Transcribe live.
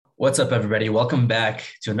What's up, everybody? Welcome back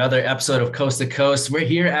to another episode of Coast to Coast. We're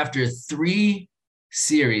here after three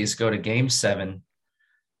series go to Game 7.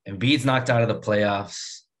 Embiid's knocked out of the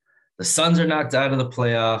playoffs. The Suns are knocked out of the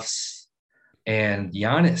playoffs. And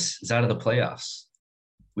Giannis is out of the playoffs.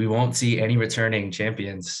 We won't see any returning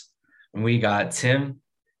champions. And we got Tim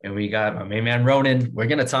and we got my main man, Ronan. We're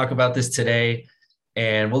going to talk about this today.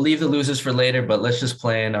 And we'll leave the losers for later, but let's just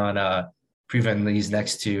plan on previewing these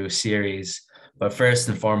next two series. But first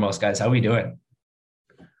and foremost, guys, how we doing?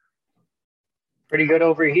 Pretty good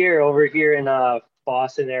over here in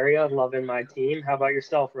Boston area. Loving my team. How about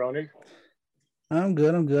yourself, Ronan? I'm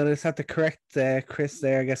good. I just have to correct Chris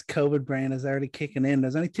there. I guess COVID brain is already kicking in.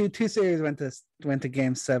 There's only two series went to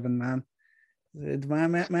Game 7, man.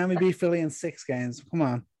 Miami beat Philly in 6 games. Come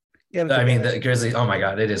on. The Grizzlies. Oh my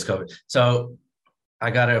God, it is COVID. So I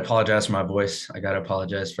gotta apologize for my voice. I gotta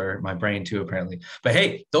apologize for my brain too, apparently. But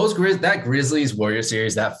hey, that Grizzlies Warrior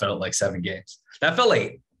series, that felt like 7 games. That felt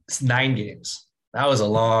like 9 games. That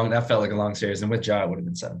felt like a long series. And with Ja, it would have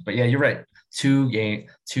been 7. But yeah, you're right. 2 game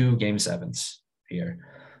 7s here.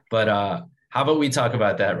 But how about we talk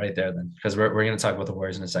about that right there then? Because we're gonna talk about the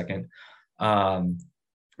Warriors in a second.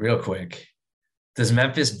 Real quick. Does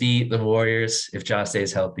Memphis beat the Warriors if Ja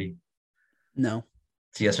stays healthy? No.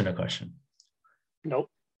 It's a yes or no question.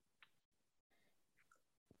 Nope.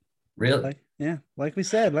 Really? Like we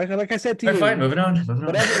said, like I said to you. Fine, moving on.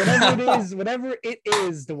 Whatever it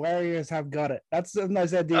is, the Warriors have got it. That's something I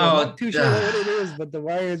said to you. I'm not too sure what it is, but the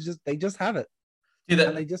Warriors just have it.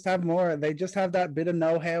 And they just have more. They just have that bit of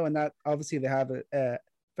know-how, and that obviously they have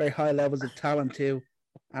very high levels of talent too.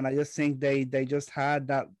 And I just think they just had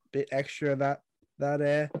that bit extra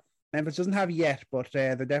that Memphis doesn't have yet, but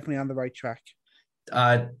they're definitely on the right track.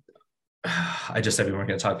 I just said we weren't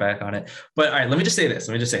going to talk back on it. But all right, let me just say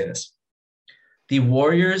this. The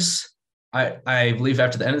Warriors, I believe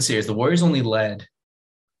after the end of the series, the Warriors only led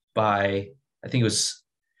by, I think it was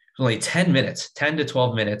only 10 to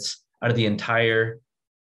 12 minutes out of the entire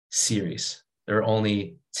series. There were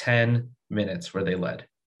only 10 minutes where they led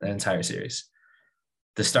the entire series.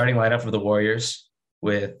 The starting lineup for the Warriors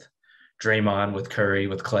with Draymond, with Curry,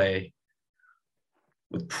 with Clay,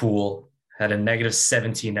 with Poole had a negative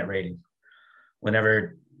 17 net rating.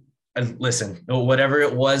 Whatever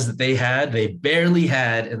it was that they had, they barely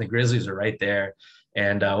had, and the Grizzlies are right there.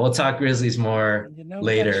 And we'll talk Grizzlies more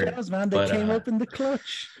later. Shows, man. They came up in the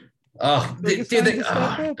clutch. Oh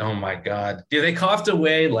my God. Dude, they coughed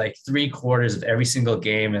away like 3/4 of every single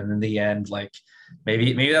game. And in the end, like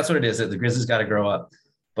maybe that's what it is. That the Grizzlies got to grow up.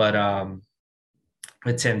 But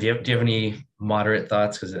Tim, do you have any moderate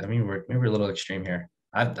thoughts? Because I mean, we're a little extreme here.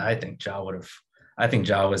 I think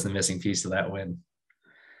Ja was the missing piece to that win.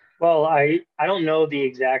 Well, I don't know the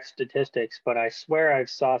exact statistics, but I swear I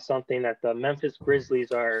saw something that the Memphis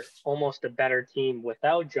Grizzlies are almost a better team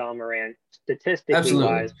without Ja Morant, statistically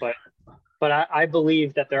wise. But I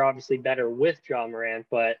believe that they're obviously better with Ja Morant.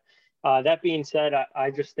 But that being said,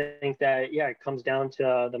 I just think that, it comes down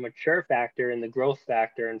to the mature factor and the growth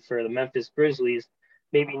factor. And for the Memphis Grizzlies,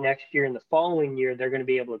 maybe next year and the following year, they're going to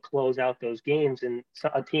be able to close out those games. And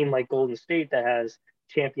a team like Golden State that has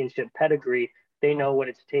championship pedigree, they know what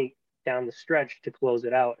it's take down the stretch to close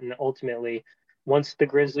it out. And ultimately, once the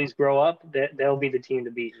Grizzlies grow up, they'll be the team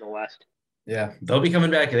to beat in the West. Yeah, they'll be coming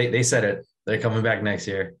back. They said it. They're coming back next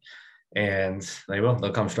year, and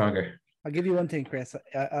they'll come stronger. I'll give you one thing, Chris.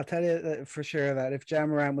 I'll tell you for sure that if Ja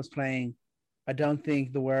Morant was playing, I don't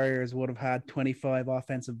think the Warriors would have had 25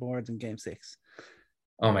 offensive boards in Game 6.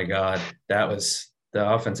 Oh my God, that was the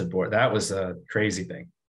offensive board. That was a crazy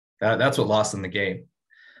thing. That's what lost in the game.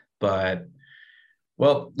 But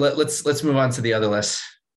well, let's move on to the other less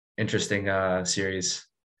interesting series.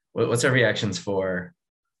 What's our reactions for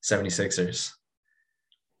 76ers?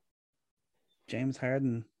 James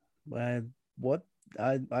Harden. What?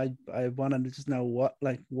 I want to just know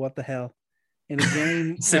what the hell in a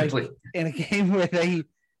game simply in a game where they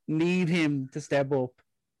need him to step up.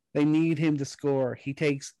 They need him to score. He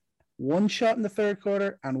takes one shot in the third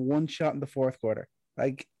quarter and one shot in the fourth quarter.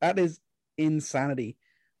 Like, that is insanity.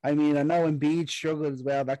 I mean, I know Embiid struggled as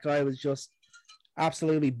well. That guy was just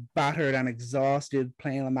absolutely battered and exhausted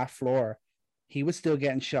playing on that floor. He was still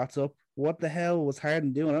getting shots up. What the hell was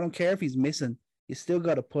Harden doing? I don't care if he's missing. You still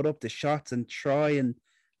got to put up the shots and try and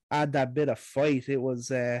add that bit of fight. It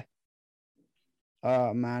was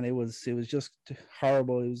oh man, it was just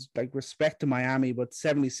horrible. It was like respect to Miami, but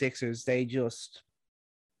 76ers, they just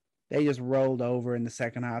rolled over in the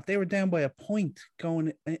second half. They were down by a point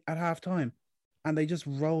going at halftime, and they just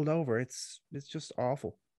rolled over. It's just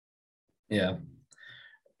awful. Yeah.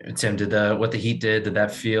 Tim, did what the Heat did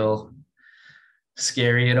that feel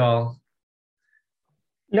scary at all?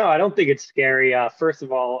 No, I don't think it's scary. First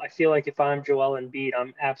of all, I feel like if I'm Joel Embiid,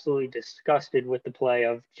 I'm absolutely disgusted with the play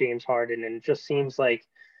of James Harden, and it just seems like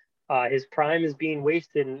his prime is being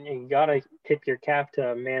wasted. And you gotta tip your cap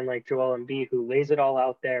to a man like Joel Embiid, who lays it all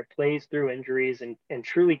out there, plays through injuries, and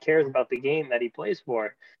truly cares about the game that he plays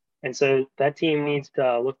for. And so that team needs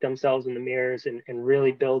to look themselves in the mirrors and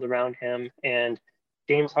really build around him. And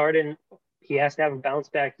James Harden, he has to have a bounce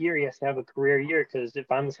back year. He has to have a career year, because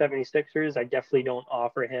if I'm the 76ers, I definitely don't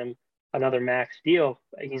offer him another max deal.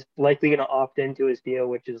 He's likely going to opt into his deal,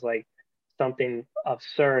 which is like something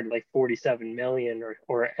absurd, like 47 million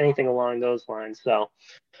or anything along those lines. So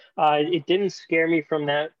it didn't scare me from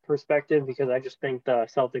that perspective, because I just think the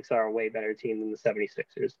Celtics are a way better team than the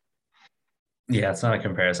 76ers. Yeah, it's not a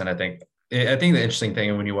comparison. I think the interesting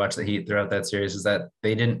thing when you watch the Heat throughout that series is that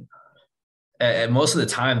they didn't, most of the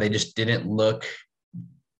time, they just didn't look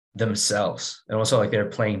themselves. And also like they're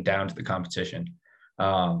playing down to the competition.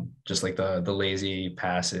 Just like the lazy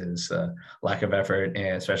passes, lack of effort,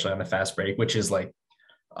 and especially on the fast break, which is like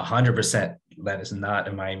 100%, that is not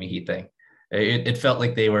a Miami Heat thing. It felt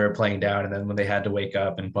like they were playing down, and then when they had to wake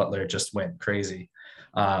up and Butler just went crazy.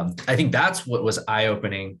 I think that's what was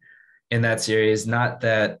eye-opening in that series. Not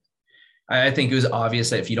that I think it was obvious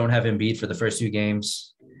that if you don't have Embiid for the first two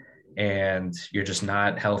games and you're just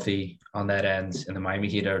not healthy on that end, and the Miami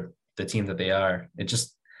Heat are the team that they are, it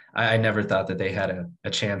just, I never thought that they had a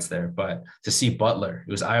chance there. But to see Butler,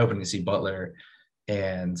 it was eye-opening to see Butler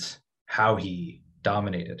and how he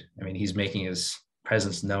dominated. I mean, he's making his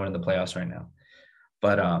presence known in the playoffs right now.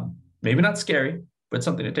 But maybe not scary, but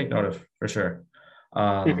something to take note of for sure.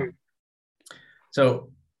 So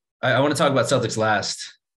I want to talk about Celtics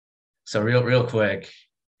last. So real quick,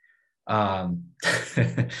 was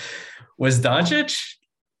Doncic?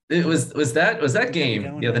 Was that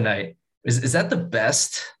game the other night? Is that the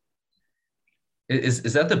best?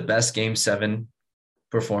 Is that the best Game 7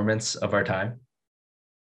 performance of our time?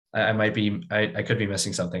 I might be, I could be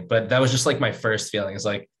missing something, but that was just like my first feeling. It's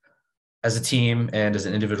like, as a team and as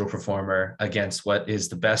an individual performer against what is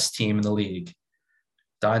the best team in the league,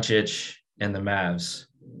 Doncic and the Mavs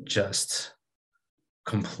just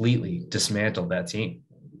completely dismantled that team.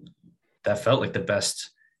 That felt like the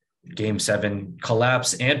best Game 7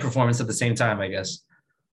 collapse and performance at the same time, I guess,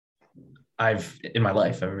 I've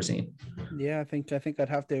ever seen. Yeah, I think I'd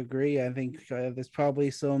have to agree. I think there's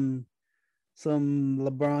probably some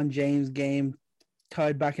LeBron James game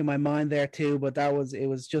tied back in my mind there too, but it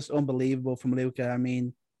was just unbelievable from Luka. I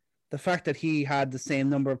mean, the fact that he had the same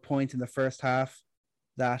number of points in the first half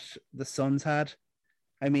that the Suns had,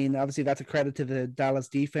 I mean, obviously that's a credit to the Dallas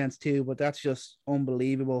defense too, but that's just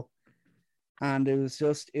unbelievable. And it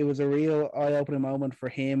was a real eye-opening moment for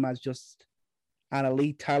him as just an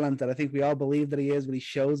elite talent that I think we all believe that he is, but he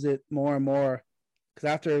shows it more and more. Because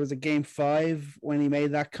after it was a Game 5 when he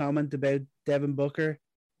made that comment about Devin Booker,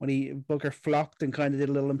 when Booker flopped and kind of did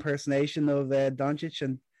a little impersonation of Doncic,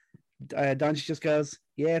 and Doncic just goes,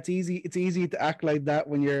 "Yeah, it's easy to act like that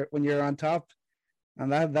when you're on top,"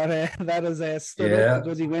 and that is stood up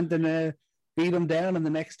because he went and beat him down in the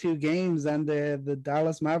next two games, and the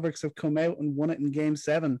Dallas Mavericks have come out and won it in Game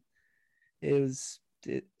 7. It was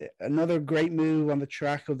another great move on the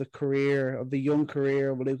track of the young career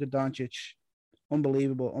of Luka Doncic.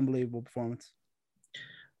 Unbelievable performance.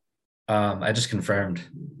 I just confirmed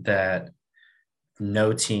that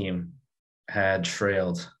no team had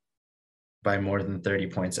trailed by more than 30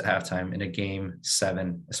 points at halftime in a Game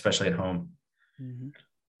 7, especially at home. Mm-hmm.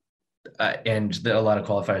 And a lot of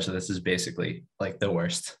qualifiers for this is basically like the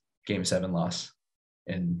worst Game 7 loss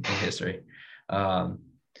in history.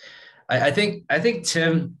 I think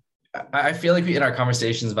Tim, I feel like in our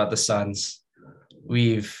conversations about the Suns,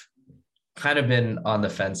 we've kind of been on the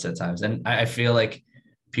fence at times. And I feel like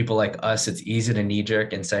people like us, it's easy to knee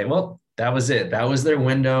jerk and say, well, that was it. That was their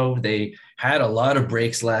window. They had a lot of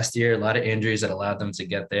breaks last year, a lot of injuries that allowed them to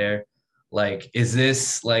get there. Like, is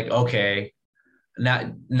this like, okay,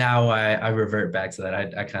 now I revert back to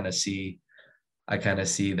that. I kind of see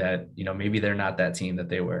that, maybe they're not that team that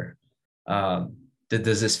they were.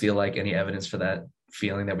 Does this feel like any evidence for that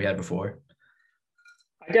feeling that we had before?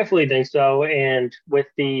 I definitely think so. And with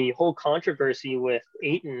the whole controversy with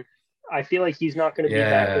Ayton, I feel like he's not going to be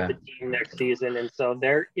back with the team next season. And so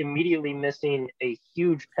they're immediately missing a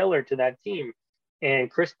huge pillar to that team.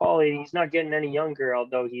 And Chris Paul, he's not getting any younger,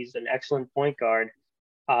 although he's an excellent point guard.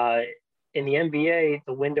 In the NBA,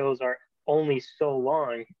 the windows are only so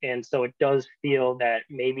long. And so it does feel that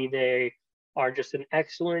maybe they are just an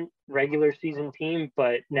excellent regular season team,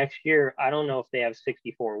 but next year, I don't know if they have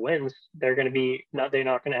 64 wins. They're not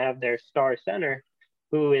going to have their star center.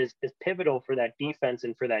 who is pivotal for that defense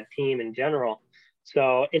and for that team in general.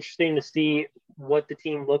 So interesting to see what the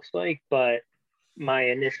team looks like, but my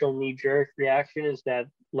initial knee-jerk reaction is that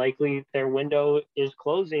likely their window is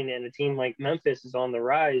closing and a team like Memphis is on the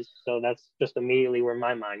rise. So that's just immediately where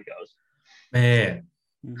my mind goes. Man,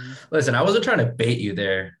 listen, I wasn't trying to bait you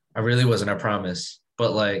there. I really wasn't, I promise.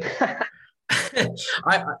 But like,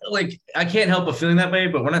 I can't help but feeling that way.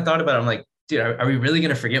 But when I thought about it, I'm like, dude, are we really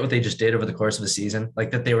going to forget what they just did over the course of the season?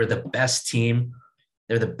 Like that they were the best team.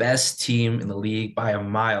 They're the best team in the league by a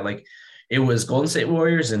mile. Like it was Golden State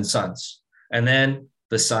Warriors and Suns. And then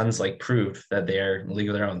the Suns like proved that they are in a league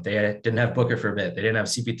of their own. They didn't have Booker for a bit. They didn't have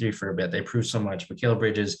CP3 for a bit. They proved so much. Mikal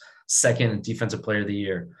Bridges, second defensive player of the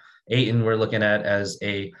year. Ayton, we're looking at as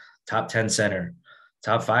a top 10 center,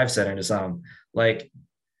 top 5 center to some. Like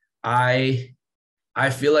I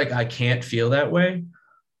feel like I can't feel that way,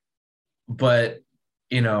 but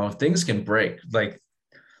you know, things can break. Like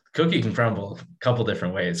cookie can crumble a couple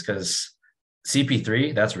different ways because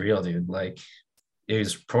CP3, that's real, dude. Like it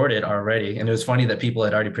was reported already. And it was funny that people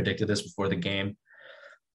had already predicted this before the game,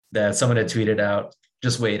 that someone had tweeted out,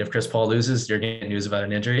 just wait, if Chris Paul loses, you're getting news about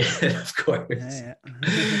an injury. Of course,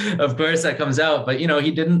 of course that comes out, but you know,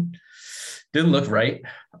 he didn't look right.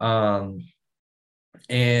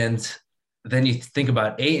 And then you think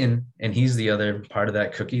about Ayton, and he's the other part of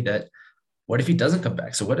that cookie that what if he doesn't come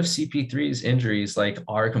back? So what if CP3's injuries like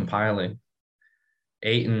are compiling?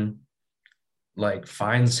 Ayton like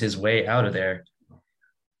finds his way out of there.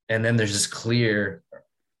 And then there's this clear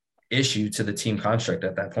issue to the team construct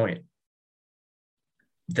at that point.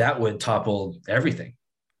 That would topple everything.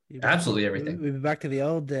 Absolutely everything. We'll be back to the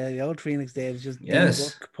old Phoenix days, just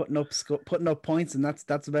putting up points, and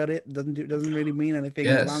that's about it. Doesn't really mean anything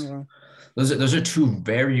in the long run. Those are two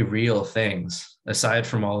very real things. Aside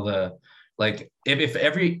from all the like,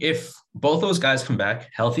 if both those guys come back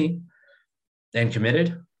healthy and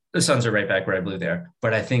committed, the Suns are right back where I believe they are.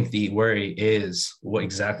 But I think the worry is what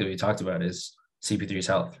we talked about is CP3's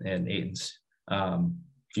health and Ayton's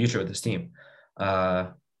future with this team.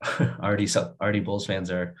 Already Bulls fans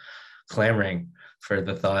are clamoring for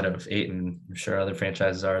the thought of Ayton. I'm sure other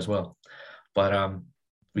franchises are as well. But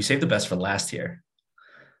we saved the best for last here.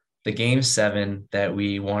 The game 7 that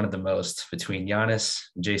we wanted the most between Giannis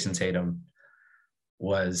and Jason Tatum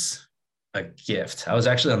was a gift. I was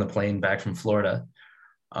actually on the plane back from Florida,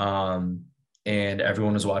 and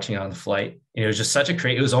everyone was watching on the flight. And it was just such a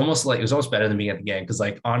it was almost better than being at the game, because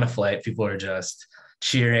like on a flight, people are just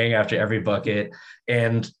cheering after every bucket,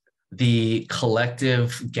 and the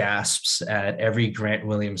collective gasps at every Grant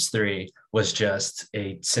Williams 3 was just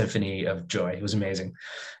a symphony of joy. It was amazing.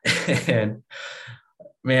 And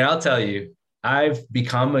man, I'll tell you, I've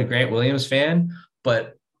become a Grant Williams fan,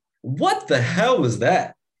 but what the hell was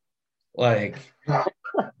that? Like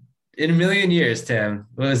in a million years, Tim,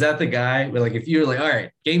 was that the guy where, like, if you were like, all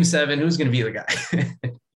right, game 7, who's going to be the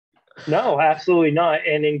guy? No, absolutely not.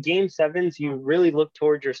 And in game 7s, you really look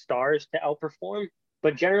towards your stars to outperform.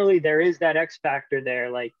 But generally, there is that X factor there.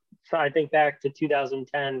 Like, I think back to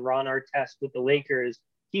 2010, Ron Artest with the Lakers.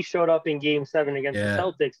 He showed up in game 7 against the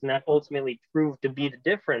Celtics, and that ultimately proved to be the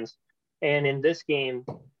difference. And in this game,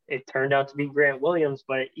 it turned out to be Grant Williams.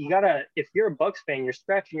 But you gotta, if you're a Bucks fan, you're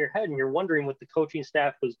scratching your head and you're wondering what the coaching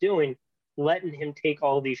staff was doing, letting him take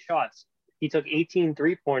all these shots. He took 18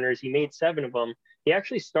 3-pointers. He made 7 of them. He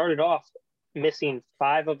actually started off missing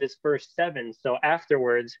 5 of his first 7. So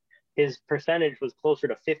afterwards, his percentage was closer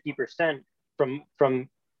to 50% from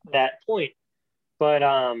that point. But,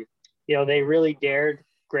 you know, they really dared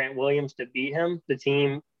Grant Williams to beat him. The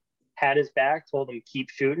team had his back, told him keep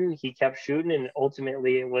shooting. He kept shooting, and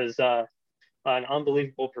ultimately it was an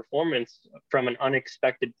unbelievable performance from an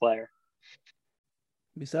unexpected player.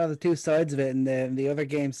 We saw the two sides of it. In the other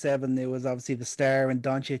game 7, it was obviously the star and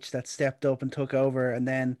Doncic that stepped up and took over. And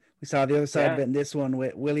then we saw the other side of it in this one,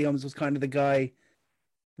 with Williams was kind of the guy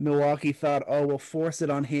Milwaukee thought, oh, we'll force it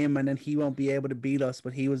on him and then he won't be able to beat us.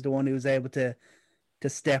 But he was the one who was able to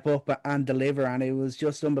step up and deliver. And it was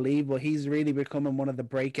just unbelievable. He's really becoming one of the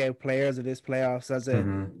breakout players of this playoffs as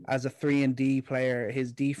a 3-and-D player.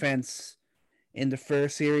 His defense in the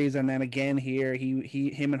first series, and then again here,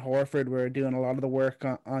 him and Horford were doing a lot of the work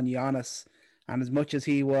on Giannis. And as much as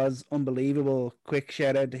he was unbelievable, quick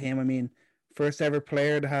shout out to him. I mean, first ever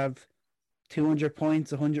player to have 200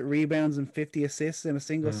 points, 100 rebounds, and 50 assists in a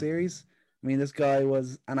single series. I mean, this guy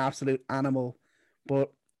was an absolute animal.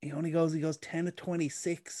 But he goes 10 to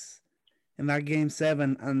 26 in that game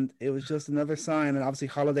 7, and it was just another sign. And obviously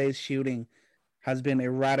Holiday's shooting has been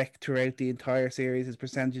erratic throughout the entire series. His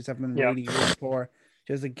percentages have been really, really poor.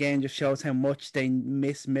 Just shows how much they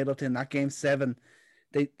miss Middleton. That game 7,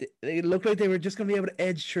 They looked like they were just going to be able to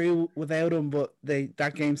edge through without him, but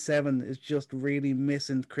that game 7 is just really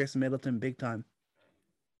missing Chris Middleton big time.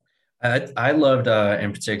 I loved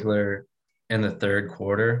in particular in the third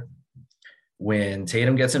quarter when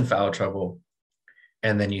Tatum gets in foul trouble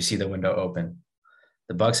and then you see the window open.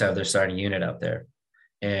 The Bucks have their starting unit out there,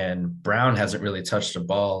 and Brown hasn't really touched the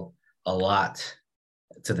ball a lot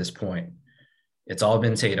to this point. It's all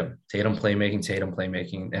been Tatum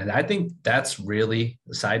playmaking. And I think that's really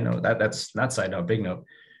a side note. That's not side note, big note.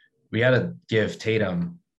 We got to give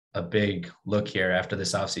Tatum a big look here after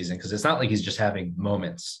this offseason, because it's not like he's just having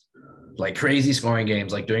moments, like crazy scoring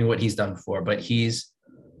games, like doing what he's done before, but he's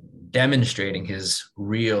demonstrating his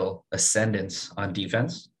real ascendance on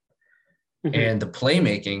defense. Mm-hmm. And the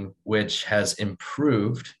playmaking, which has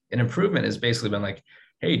improved. An improvement has basically been like,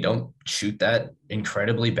 hey, don't shoot that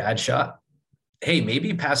incredibly bad shot. Hey,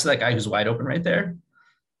 maybe pass to that guy who's wide open right there.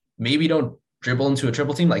 Maybe don't dribble into a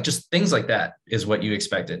triple team. Like, just things like that is what you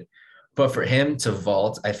expected. But for him to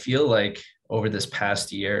vault, I feel like over this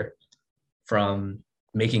past year, from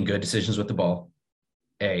making good decisions with the ball,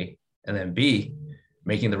 A, and then B,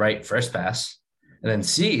 making the right first pass, and then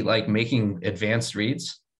C, like making advanced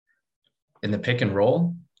reads in the pick and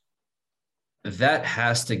roll, that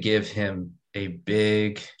has to give him a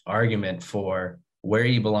big argument for where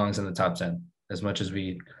he belongs in the top 10, as much as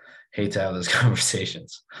we hate to have those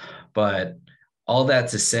conversations. But all that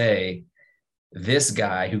to say, this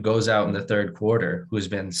guy who goes out in the third quarter, who's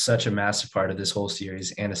been such a massive part of this whole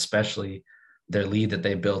series, and especially their lead that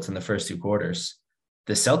they built in the first 2 quarters,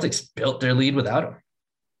 the Celtics built their lead without him.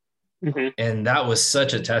 Mm-hmm. And that was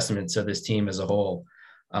such a testament to this team as a whole.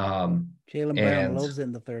 Jaylen Brown loves it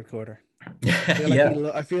in the third quarter.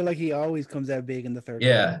 I feel like he always comes out big in the third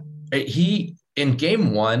quarter. He, in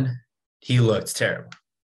game 1, he looked terrible.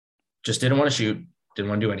 Just didn't want to shoot, didn't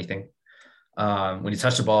want to do anything. When he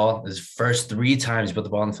touched the ball, his first 3 times he put the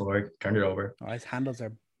ball on the floor, turned it over. Oh, his handles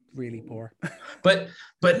are really poor. but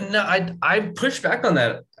no, I pushed back on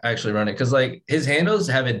that actually, Ronnie, because like his handles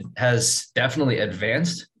has definitely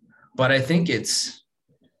advanced, but I think it's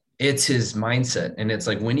his mindset, and it's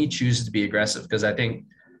like when he chooses to be aggressive, because I think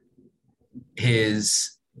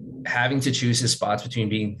his having to choose his spots between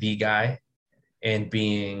being the guy and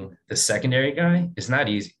being the secondary guy is not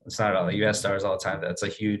easy. It's not at all. You ask stars all the time. That's a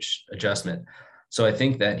huge adjustment. So I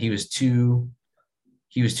think that he was too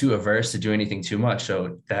averse to do anything too much.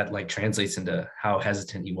 So that like translates into how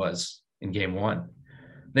hesitant he was in game 1.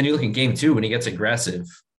 Then you look in game 2, when he gets aggressive,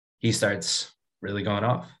 he starts really going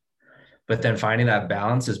off. But then finding that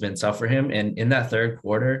balance has been tough for him. And in that third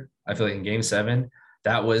quarter, I feel like in game 7,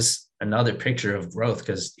 that was another picture of growth,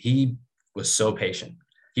 because he was so patient.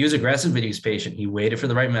 He was aggressive, but he was patient. He waited for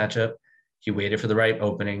the right matchup. He waited for the right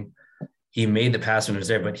opening. He made the pass when it was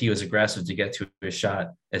there, but he was aggressive to get to his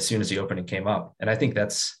shot as soon as the opening came up. And I think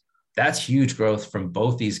that's huge growth from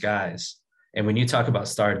both these guys. And when you talk about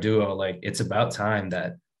star duo, like it's about time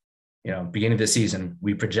that, beginning of the season,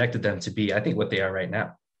 we projected them to be, I think, what they are right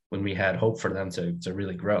now, when we had hope for them to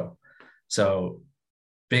really grow. So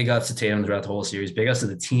big ups to Tatum throughout the whole series. Big ups to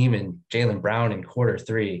the team and Jaylen Brown in quarter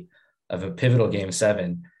 3 of a pivotal game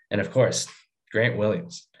 7. And of course, Grant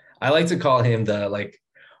Williams. I like to call him the, like,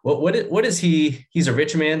 what is he? He's a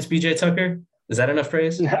rich man's PJ Tucker. Is that enough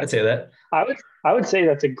praise? I'd say that. I would say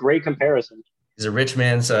that's a great comparison. He's a rich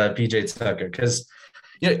man's PJ Tucker, because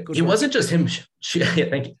it wasn't just him. Yeah,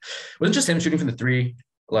 thank you. It wasn't just him shooting from the 3.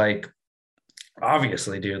 Like,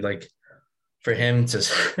 obviously, dude, like for him to,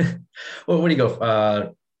 what do you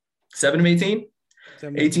go? 7 of 18?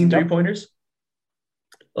 18 3-pointers?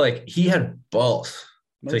 Like, he had balls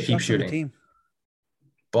to keep shooting.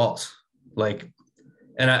 Balls. Like,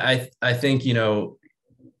 and I think, you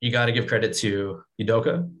got to give credit to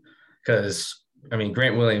Udoka, because, I mean,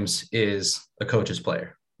 Grant Williams is a coach's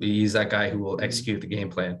player. He's that guy who will execute the game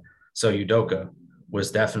plan. So Udoka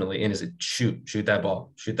was definitely in his shoot that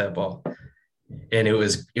ball. And it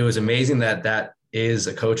was amazing that is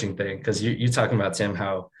a coaching thing, because you're talking about, Tim,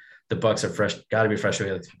 how the Bucks are got to be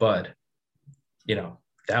frustrated with Bud.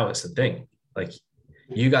 That was the thing. Like,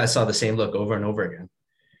 you guys saw the same look over and over again,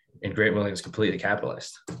 and Grant Williams completely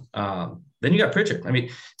capitalized. Then you got Pritchard. I mean,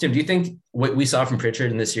 Tim, do you think what we saw from Pritchard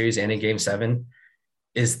in this series and in game 7,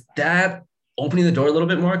 is that opening the door a little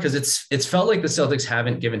bit more? Because it's felt like the Celtics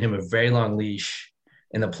haven't given him a very long leash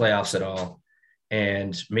in the playoffs at all.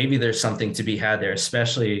 And maybe there's something to be had there,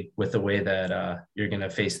 especially with the way that you're going to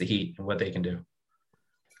face the Heat and what they can do.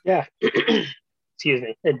 Yeah. Excuse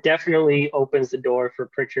me. It definitely opens the door for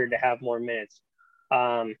Pritchard to have more minutes.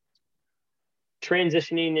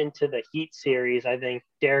 transitioning into the Heat series, I think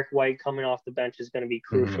Derek White coming off the bench is going to be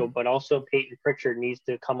crucial, but also Peyton Pritchard needs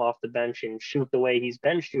to come off the bench and shoot the way he's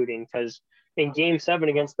been shooting, because in Game 7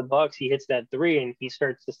 against the Bucks, he hits that three and he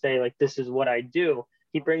starts to say, like, this is what I do.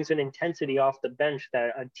 He brings an intensity off the bench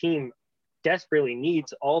that a team desperately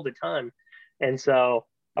needs all the time. And so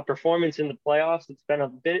a performance in the playoffs, it's been a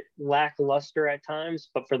bit lackluster at times,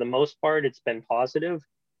 but for the most part, it's been positive.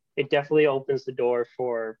 It definitely opens the door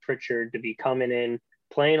for Pritchard to be coming in,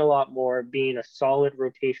 playing a lot more, being a solid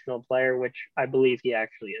rotational player, which I believe he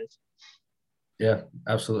actually is. Yeah,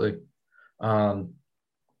 absolutely. And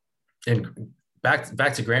back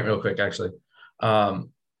to Grant real quick, actually. Do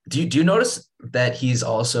you notice that he's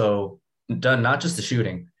also done not just the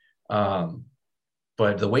shooting,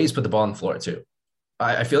 but the way he's put the ball on the floor too?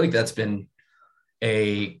 I feel like that's been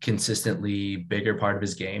a consistently bigger part of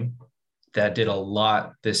his game that did a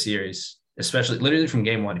lot this series, especially literally from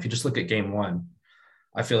Game 1. If you just look at Game 1,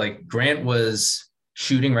 I feel like Grant was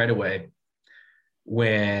shooting right away,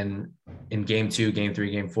 when in Game 2, Game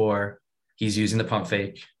 3, Game 4, he's using the pump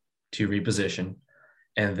fake to reposition,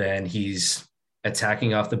 and then he's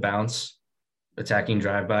attacking off the bounce, attacking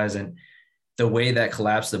drive-bys, and the way that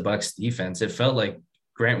collapsed the Bucks defense, it felt like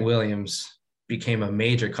Grant Williams became a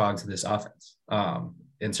major cog to this offense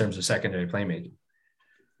in terms of secondary playmaking.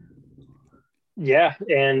 Yeah,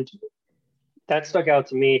 and that stuck out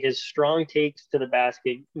to me. His strong takes to the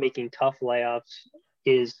basket, making tough layups,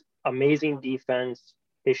 his amazing defense,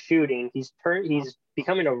 his shooting. He's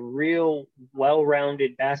becoming a real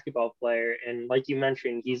well-rounded basketball player. And like you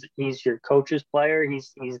mentioned, he's your coach's player.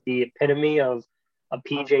 He's the epitome of a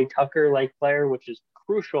PJ Tucker-like player, which is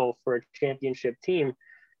crucial for a championship team.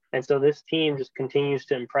 And so this team just continues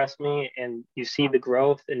to impress me, and you see the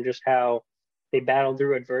growth and just how they battled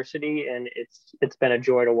through adversity, and it's been a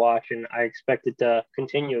joy to watch, and I expect it to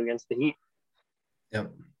continue against the Heat.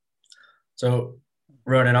 Yep. So,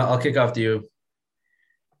 Ronan, I'll kick off to you.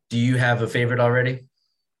 Do you have a favorite already?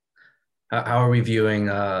 How are we viewing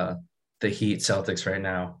the Heat Celtics right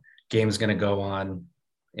now? Game's going to go on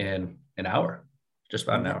in an hour, just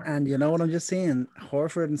about an hour. And you know what I'm just seeing?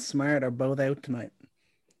 Horford and Smart are both out tonight.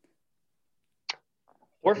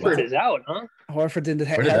 Horford is out, huh? Horford's in the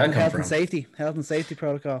health and safety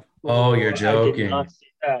protocol. Oh, you're joking. I did not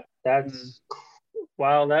see that. That's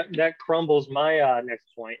wow. That crumbles my next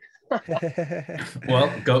point.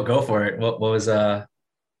 Well, go for it. What was your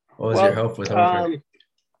hope with Horford?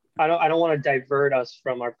 I don't want to divert us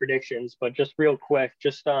from our predictions, but just real quick,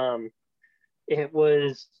 it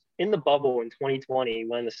was in the bubble in 2020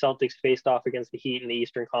 when the Celtics faced off against the Heat in the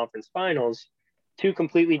Eastern Conference Finals. Two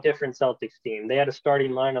completely different Celtics team. They had a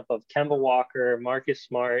starting lineup of Kemba Walker, Marcus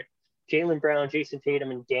Smart, Jaylen Brown, Jason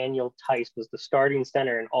Tatum, and Daniel Tice was the starting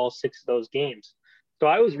center in all 6 of those games. So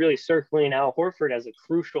I was really circling Al Horford as a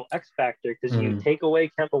crucial X factor, because you take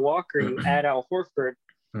away Kemba Walker, you add Al Horford.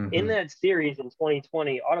 In that series in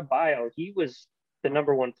 2020, Adebayo, he was the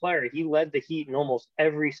number one player. He led the Heat in almost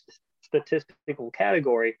every statistical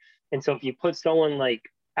category. And so if you put someone like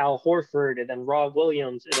Al Horford and then Rob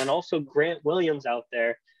Williams and then also Grant Williams out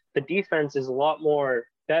there, the defense is a lot more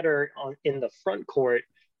better in the front court.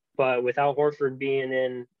 But with Al Horford being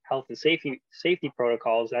in health and safety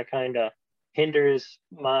protocols, that kind of hinders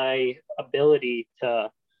my ability to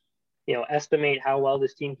estimate how well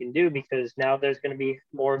this team can do, because now there's going to be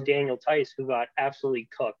more of Daniel Tice, who got absolutely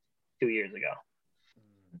cooked 2 years ago.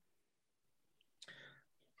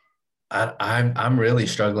 I'm really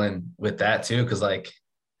struggling with that too, because like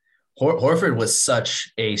Horford was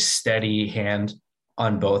such a steady hand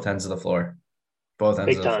on both ends of the floor.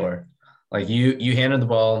 Like you handed the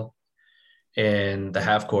ball in the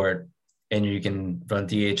half court, and you can run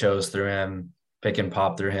DHOs through him, pick and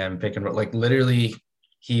pop through him, like literally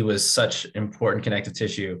he was such important connective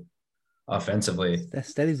tissue offensively. That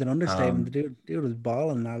steady's an understatement. The dude was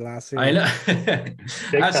balling that last series. I know.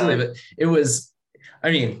 Absolutely. But it was,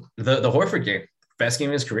 I mean, the Horford game, best game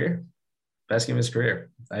of his career.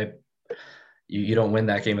 You don't win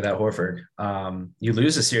that game without Horford. You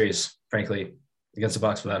lose a series, frankly, against the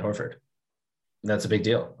Bucks without Horford. That's a big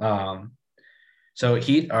deal. So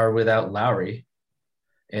Heat are without Lowry,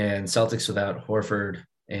 and Celtics without Horford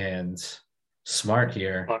and Smart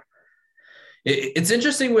here. It's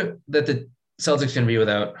interesting that the Celtics can be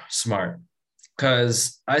without Smart,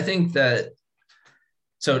 because I think that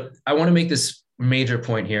 – so I want to make this major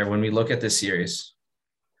point here when we look at this series,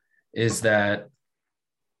 is that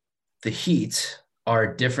the Heat are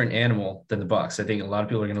a different animal than the Bucks. I think a lot of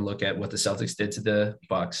people are going to look at what the Celtics did to the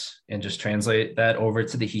Bucks and just translate that over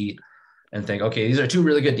to the Heat and think, okay, these are two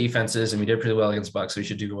really good defenses and we did pretty well against the Bucks, so we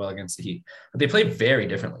should do well against the Heat. But they play very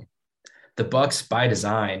differently. The Bucks, by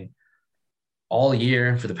design, all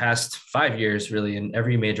year for the past 5 years, really, in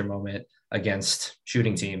every major moment against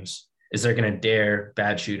shooting teams, is they're going to dare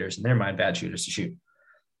bad shooters, in their mind, bad shooters to shoot.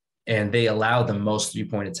 And they allow the most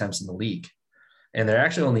 3-point attempts in the league. And they're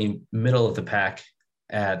actually only middle of the pack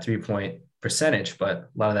at 3-point percentage, but a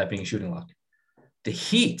lot of that being shooting luck. The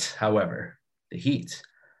Heat, however,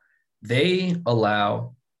 they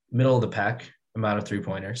allow middle of the pack amount of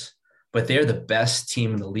 3-pointers, but they're the best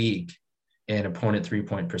team in the league in opponent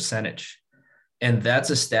 3-point percentage. And that's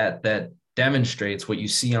a stat that demonstrates what you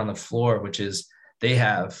see on the floor, which is they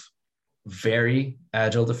have very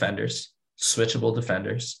agile defenders, switchable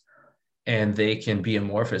defenders, and they can be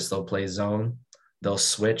amorphous. They'll play zone, they'll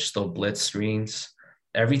switch, they'll blitz screens.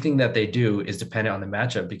 Everything that they do is dependent on the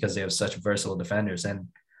matchup because they have such versatile defenders, and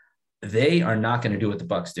they are not going to do what the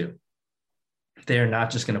Bucks do. They're not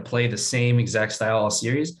just going to play the same exact style all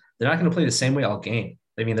series. They're not going to play the same way all game.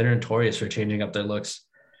 I mean, they're notorious for changing up their looks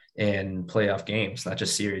in playoff games, not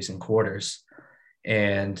just series and quarters.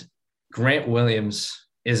 And Grant Williams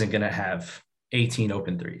isn't going to have 18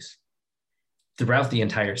 open threes throughout the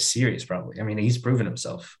entire series, probably. I mean, he's proven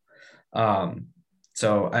himself.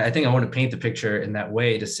 So I think I want to paint the picture in that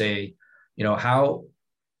way to say, you know,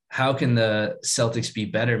 how can the Celtics be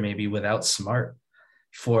better maybe without Smart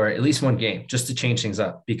for at least one game, just to change things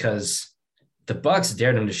up, because the Bucks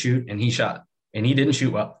dared him to shoot and he shot, and he didn't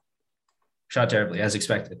shoot well, shot terribly as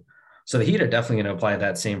expected. So the Heat are definitely going to apply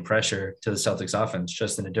that same pressure to the Celtics offense,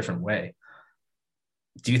 just in a different way.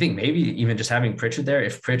 Do you think maybe even just having Pritchard there,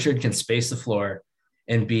 if Pritchard can space the floor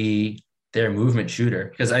and be their movement shooter,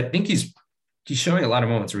 because I think he's showing a lot of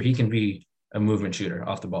moments where he can be a movement shooter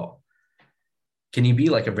off the ball. Can he be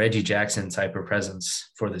like a Reggie Jackson type of presence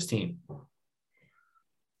for this team?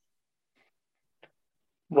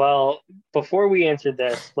 Well, before we answer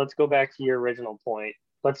this, let's go back to your original point.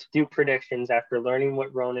 Let's do predictions after learning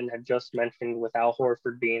what Ronan had just mentioned with Al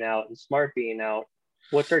Horford being out and Smart being out.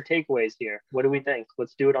 What's our takeaways here? What do we think?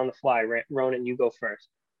 Let's do it on the fly. Ronan, you go first.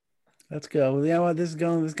 Let's go. You know what? This is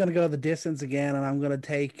going to go the distance again, and I'm going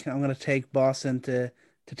to take Boston to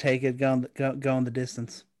take it going the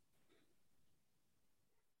distance.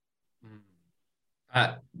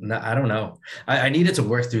 No, I don't know. I needed to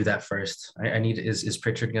work through that first. I need is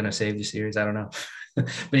Pritchard going to save the series? I don't know. But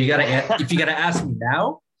if you got to ask me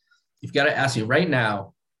now, you've got to ask me right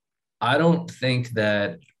now. I don't think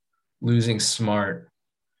that losing Smart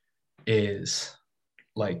is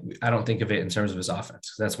like, I don't think of it in terms of his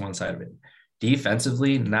offense. That's one side of it.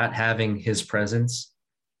 Defensively, not having his presence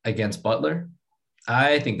against Butler,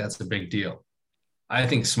 I think that's a big deal. I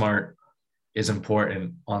think Smart is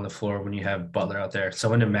important on the floor when you have Butler out there.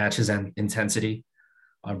 Someone to match his intensity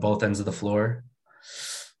on both ends of the floor.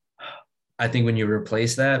 I think when you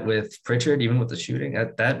replace that with Pritchard, even with the shooting,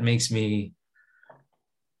 that makes me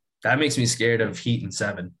scared of Heat in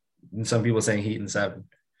 7. And some people saying Heat in 7.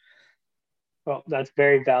 Well, that's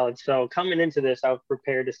very valid. So coming into this, I was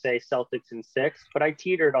prepared to say Celtics in 6, but I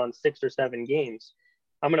teetered on 6 or 7 games.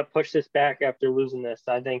 I'm going to push this back after losing this.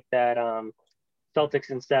 I think that Celtics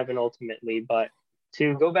in 7 ultimately. But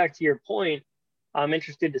to go back to your point, I'm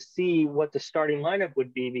interested to see what the starting lineup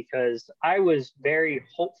would be, because I was very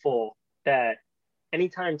hopeful that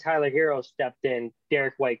anytime Tyler Hero stepped in,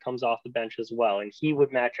 Derek White comes off the bench as well, and he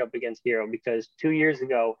would match up against Hero, because 2 years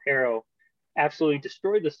ago, Hero absolutely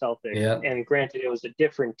destroyed the Celtics. Yeah. And granted, it was a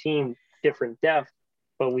different team, different depth,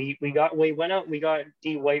 but we got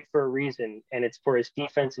D White for a reason, and it's for his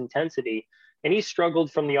defense intensity. And he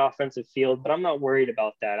struggled from the offensive field, but I'm not worried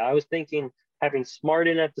about that. I was thinking having Smart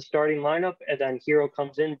in at the starting lineup, and then Hero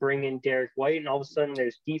comes in, bring in Derek White, and all of a sudden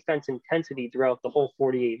there's defense intensity throughout the whole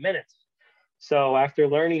 48 minutes. So after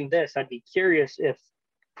learning this, I'd be curious if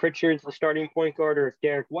Pritchard's the starting point guard or if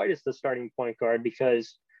Derek White is the starting point guard,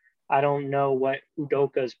 because I don't know what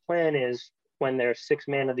Udoka's plan is when their 6th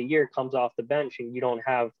man of the year comes off the bench and you don't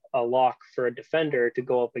have a lock for a defender to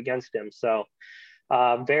go up against him. So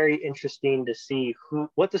very interesting to see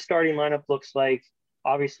what the starting lineup looks like.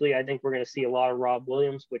 Obviously, I think we're going to see a lot of Rob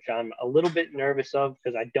Williams, which I'm a little bit nervous of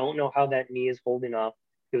because I don't know how that knee is holding up.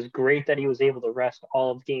 It was great that he was able to rest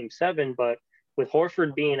all of Game 7, but with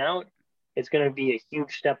Horford being out, it's going to be a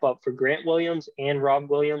huge step up for Grant Williams and Rob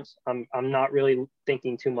Williams. I'm not really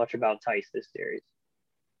thinking too much about Tice this series.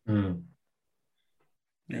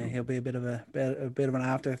 Yeah, he'll be a bit of an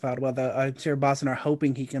afterthought. Well, I'm sure Boston are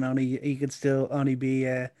hoping he could still only be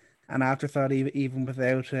an afterthought even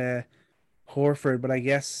without Horford. But I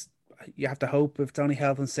guess you have to hope, if it's only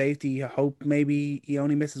health and safety, you hope maybe he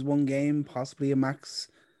only misses 1 game, possibly a max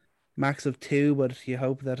of 2. But you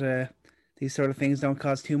hope that these sort of things don't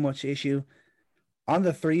cause too much issue. On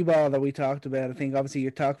the three ball that we talked about, I think obviously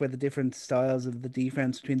you're talking about the different styles of the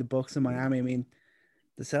defense between the Bucks and Miami. I mean,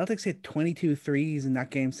 the Celtics hit 22 threes in that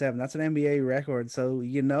game 7. That's an NBA record. So,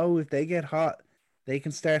 if they get hot, they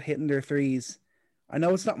can start hitting their threes. I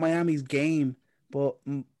know it's not Miami's game, but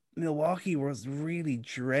Milwaukee was really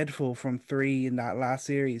dreadful from 3 in that last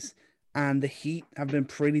series. And the Heat have been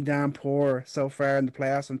pretty damn poor so far in the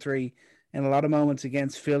playoffs from 3. In a lot of moments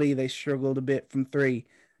against Philly, they struggled a bit from 3.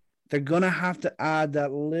 They're going to have to add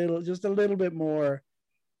just a little bit more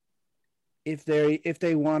if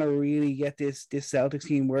they want to really get this Celtics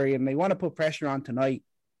team worried, and they want to put pressure on tonight.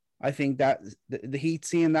 I think that the Heat,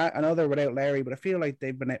 seeing that, I know they're without Larry, but I feel like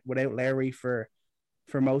they've been without Larry for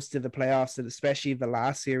most of the playoffs, and especially the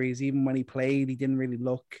last series. Even when he played, he didn't really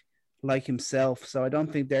look like himself. So I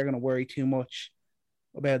don't think they're going to worry too much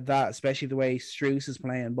about that, especially the way Strus is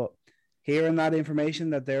playing. But hearing that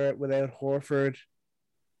information that they're without Horford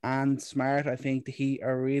and Smart, I think the Heat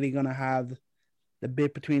are really going to have the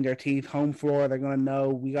bit between their teeth. Home floor, they're going to know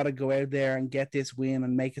we got to go out there and get this win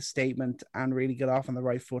and make a statement and really get off on the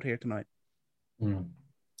right foot here tonight. I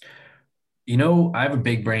have a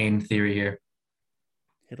big brain theory here.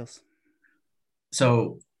 Hit us.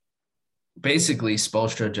 So basically,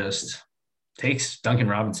 Spoelstra just takes Duncan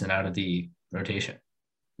Robinson out of the rotation.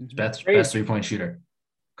 Best 3-point shooter.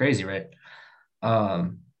 Crazy, right?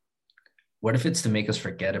 What if it's to make us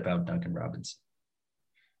forget about Duncan Robinson?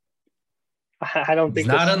 I don't think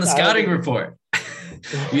he's not on the scouting report.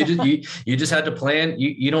 you just had to plan.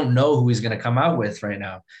 You don't know who he's going to come out with right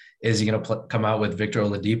now. Is he going to come out with Victor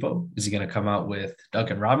Oladipo? Is he going to come out with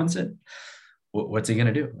Duncan Robinson? What's he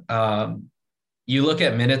going to do? You look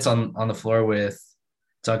at minutes on the floor with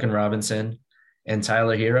Duncan Robinson and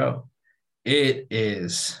Tyler Hero. It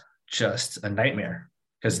is just a nightmare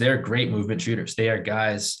because they're great movement shooters. They are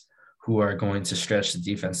guys who are going to stretch the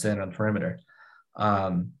defense thin on the perimeter.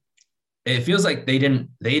 It feels like they didn't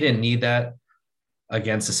need that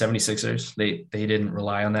against the 76ers. They didn't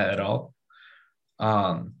rely on that at all.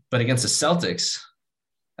 But against the Celtics,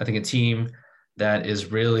 I think a team that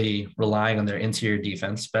is really relying on their interior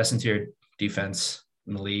defense, best interior defense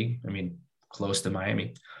in the league, I mean, close to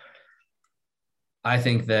Miami. I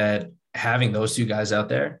think that having those two guys out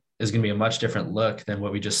there is going to be a much different look than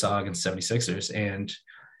what we just saw against 76ers. And,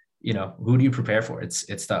 who do you prepare for?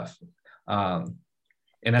 It's tough. And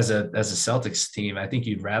as a Celtics team, I think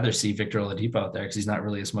you'd rather see Victor Oladipo out there because he's not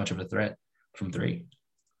really as much of a threat from 3.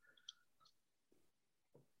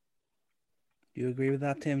 You agree with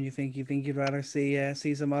that, Tim? You think you'd rather see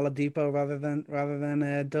some Oladipo rather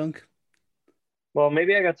than Dunk? Well,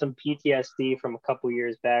 maybe I got some PTSD from a couple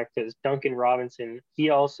years back because Duncan Robinson,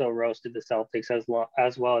 he also roasted the Celtics as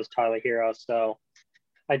well as Tyler Hero. So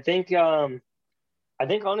I think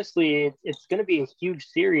honestly it's going to be a huge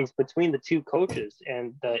series between the two coaches,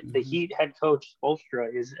 and the Heat head coach Spoelstra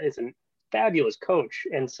is a fabulous coach,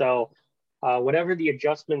 and so whatever the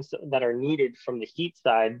adjustments that are needed from the Heat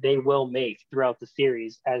side, they will make throughout the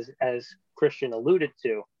series, as Christian alluded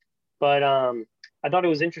to. But I thought it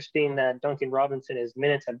was interesting that Duncan Robinson, his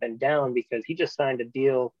minutes have been down because he just signed a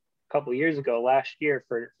deal a couple of years ago, last year,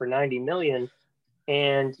 for $90 million.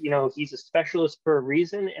 And, he's a specialist for a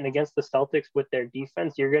reason. And against the Celtics with their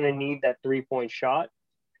defense, you're going to need that 3-point shot.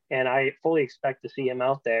 And I fully expect to see him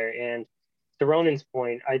out there. And to Ronan's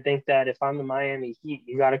point, I think that if I'm the Miami Heat,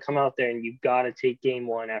 you got to come out there and you got to take game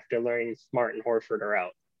 1 after learning Smart and Horford are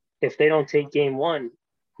out. If they don't take game 1,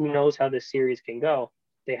 who knows how this series can go?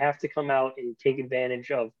 They have to come out and take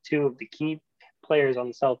advantage of 2 of the key players on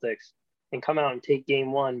the Celtics and come out and take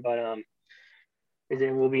game 1. But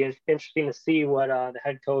it will be interesting to see what the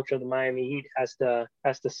head coach of the Miami Heat has to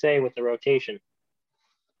say with the rotation.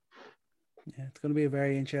 Yeah, it's going to be a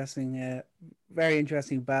very interesting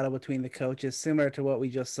battle between the coaches, similar to what we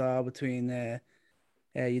just saw between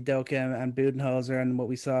Udoka and Budenholzer, and what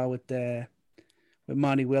we saw with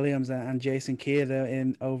Monty Williams and Jason Kidd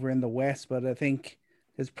over in the West. But I think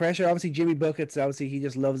there's pressure. Obviously, Jimmy Buckets, he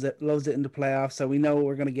just loves it in the playoffs, so we know what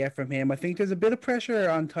we're going to get from him. I think there's a bit of pressure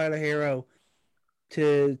on Tyler Hero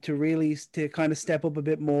to really kind of step up a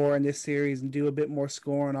bit more in this series and do a bit more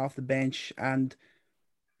scoring off the bench and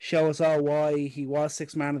show us all why he was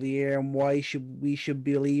 6th man of the year and why we should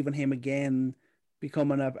believe in him again,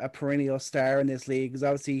 becoming a perennial star in this league. Because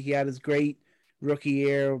obviously he had his great rookie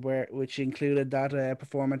year which included that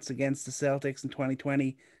performance against the Celtics in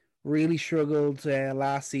 2020. Really struggled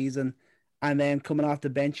last season, and then coming off the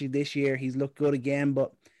bench this year, he's looked good again,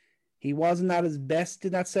 but he wasn't at his best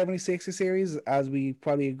in that 76er series, as we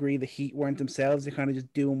probably agree the Heat weren't themselves. They're kind of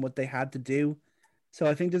just doing what they had to do. So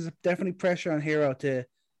I think there's definitely pressure on Hero to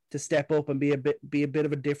to step up and be a bit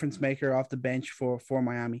of a difference maker off the bench for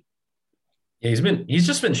Miami. Yeah, he's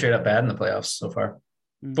just been straight up bad in the playoffs so far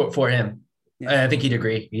for him. Yeah. I think he'd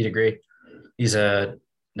agree. He's a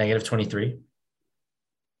negative 23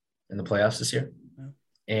 in the playoffs this year. Yeah.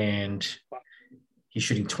 And he's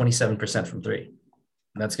shooting 27% from three.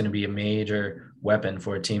 And that's going to be a major weapon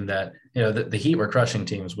for a team that, the Heat were crushing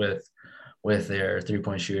teams with their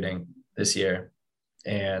 3-point shooting this year.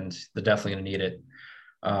 And they're definitely going to need it.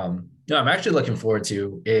 I'm actually looking forward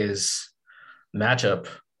to is matchup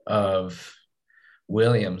of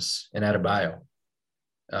Williams and Adebayo.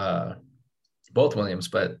 Both Williams,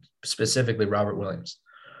 but specifically Robert Williams,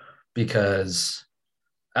 because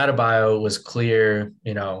Adebayo was clear,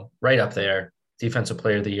 right up there, defensive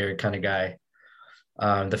player of the year kind of guy.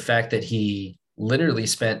 The fact that he literally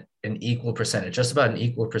spent just about an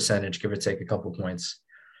equal percentage, give or take a couple points,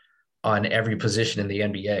 on every position in the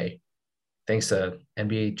NBA, thanks to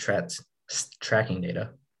NBA tracking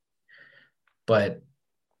data. But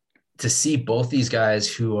to see both these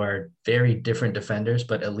guys who are very different defenders,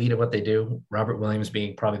 but elite at what they do, Robert Williams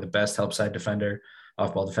being probably the best help side defender,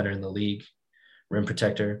 off-ball defender in the league, best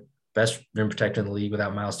rim protector in the league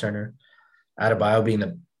without Miles Turner, Adebayo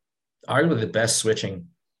being arguably the best switching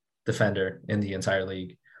defender in the entire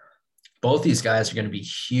league. Both these guys are going to be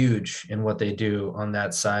huge in what they do on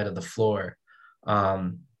that side of the floor. I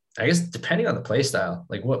guess depending on the play style,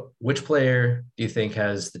 like which player do you think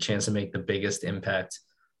has the chance to make the biggest impact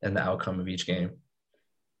in the outcome of each game?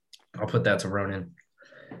 I'll put that to Ronan.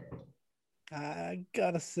 I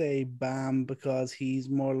gotta say Bam, because he's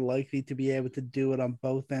more likely to be able to do it on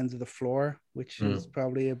both ends of the floor, which is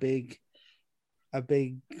probably a big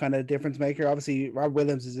kind of difference maker. Obviously, Rob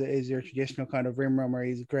Williams is your traditional kind of rim runner.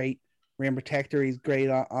 He's a great rim protector. He's great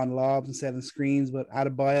on lobs and setting screens, but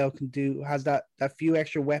Adebayo has that few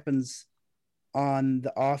extra weapons on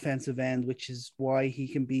the offensive end, which is why he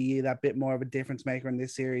can be that bit more of a difference maker in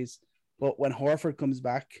this series. But when Horford comes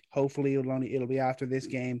back, hopefully it'll be after this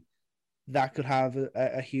game, that could have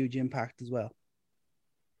a huge impact as well.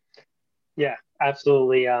 Yeah,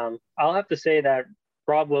 absolutely. I'll have to say that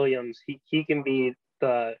Rob Williams, he can be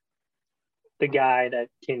the guy that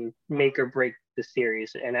can make or break the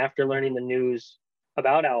series. And after learning the news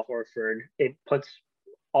about Al Horford, it puts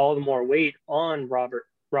all the more weight on Robert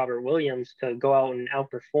Williams to go out and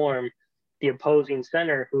outperform the opposing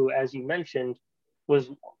center, who, as you mentioned, was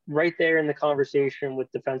right there in the conversation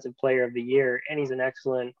with Defensive Player of the Year, and he's an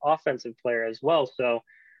excellent offensive player as well. So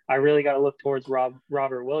I really got to look towards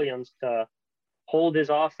Robert Williams to hold his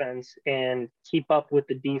offense and keep up with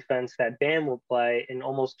the defense that Bam will play and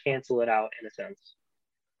almost cancel it out in a sense.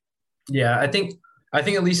 Yeah, I think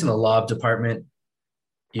at least in the lob department,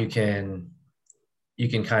 you can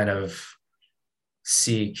kind of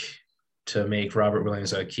seek to make Robert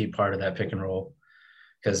Williams a key part of that pick and roll,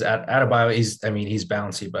 because Adebayo, he's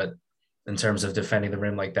bouncy, but in terms of defending the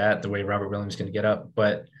rim like that, the way Robert Williams is going to get up,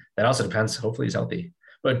 but that also depends. Hopefully he's healthy.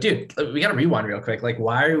 But dude, we got to rewind real quick. Like,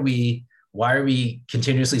 why are we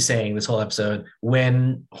continuously saying this whole episode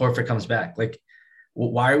when Horford comes back? Like,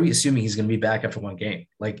 why are we assuming he's going to be back after one game?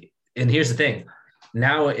 Like, and here's the thing.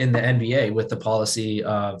 Now in the NBA, with the policy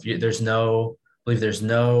of there's no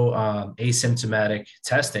asymptomatic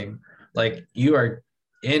testing, like, you are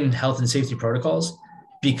in health and safety protocols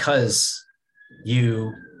because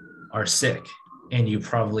you are sick and you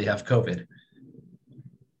probably have COVID.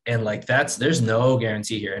 And like, there's no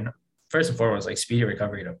guarantee here. And first and foremost, like, speedy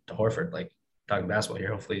recovery to Horford, like, talking basketball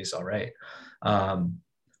here, hopefully he's all right.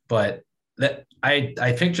 But that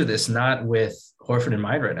I picture this not with Horford in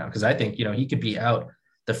mind right now, because I think, he could be out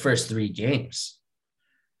the first 3 games.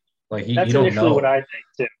 Like, you don't know. That's initially what I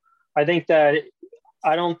think too.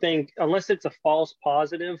 I don't think, unless it's a false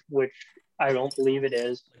positive, which I don't believe it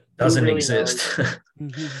is. Doesn't exist.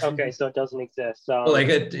 Okay, so it doesn't exist.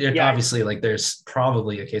 Obviously, like, there's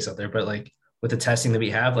probably a case out there, but like, with the testing that we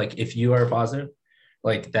have, like, if you are positive,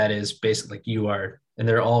 like, that is basically like you are, and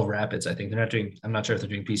they're all rapids. I think I'm not sure if they're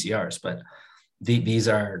doing PCRs, but these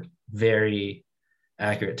are very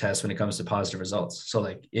accurate tests when it comes to positive results. So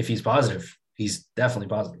like, if he's positive, he's definitely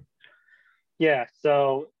positive. Yeah.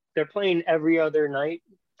 So they're playing every other night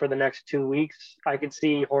for the next 2 weeks. I could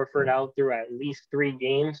see Horford out through at least 3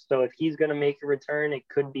 games. So if he's going to make a return, it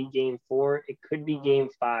could be game 4. It could be game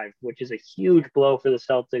 5, which is a huge blow for the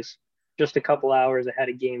Celtics. Just a couple hours ahead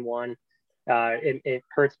of game 1. It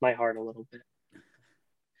hurts my heart a little bit.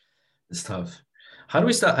 It's tough. How do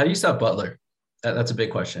you stop Butler? That's a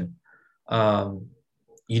big question.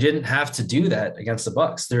 You didn't have to do that against the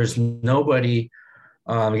Bucks. There's nobody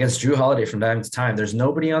against Drew Holiday from time to time. There's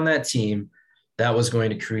nobody on that team that was going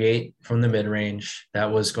to create from the mid-range,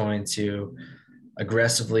 that was going to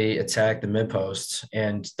aggressively attack the mid-post.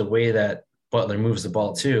 And the way that Butler moves the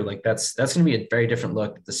ball too, like that's going to be a very different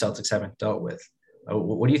look that the Celtics haven't dealt with.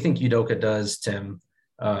 What do you think Udoka does, Tim,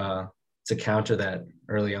 to counter that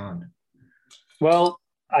early on? Well,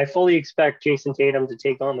 I fully expect Jason Tatum to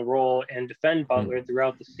take on the role and defend Butler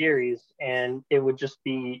throughout the series, and it would just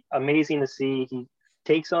be amazing to see. He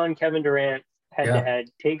takes on Kevin Durant head-to-head,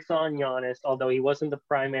 takes on Giannis, although he wasn't the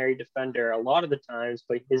primary defender a lot of the times,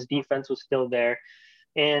 but his defense was still there.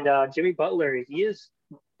 And Jimmy Butler, he is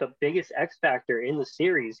the biggest X factor in the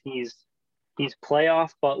series. He's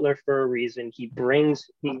playoff Butler for a reason. He brings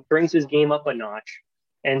his game up a notch,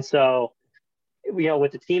 and so,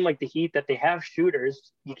 with a team like the Heat that they have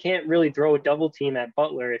shooters, you can't really throw a double team at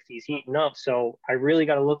Butler if he's heating up. So I really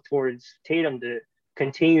got to look towards Tatum to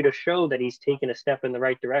continue to show that he's taken a step in the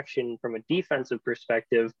right direction from a defensive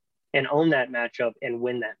perspective and own that matchup and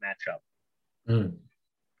win that matchup.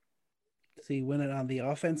 See, win it on the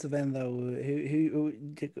offensive end, though. Who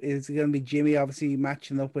is it going to be? Jimmy, obviously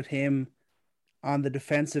matching up with him on the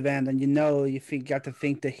defensive end, and got to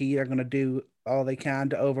think the Heat are going to do all they can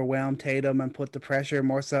to overwhelm Tatum and put the pressure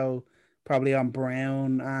more so probably on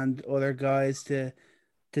Brown and other guys to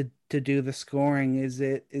do the scoring. Is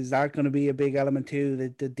that going to be a big element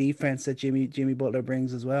too? The defense that Jimmy Butler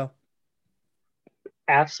brings as well.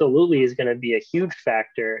 Absolutely is going to be a huge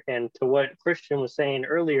factor. And to what Christian was saying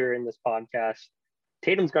earlier in this podcast,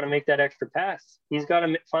 Tatum's got to make that extra pass. He's got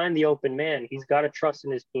to find the open man. He's got to trust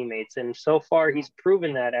in his teammates. And so far, he's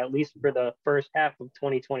proven that, at least for the first half of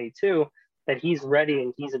 2022, that he's ready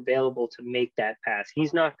and he's available to make that pass.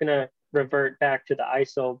 He's not going to revert back to the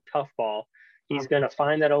ISO tough ball. He's going to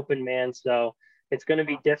find that open man. So it's going to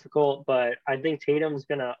be difficult, but I think Tatum's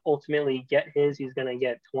going to ultimately get his. He's going to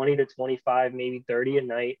get 20 to 25, maybe 30 a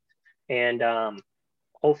night. And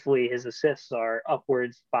hopefully his assists are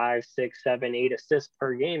upwards 5, 6, 7, 8 assists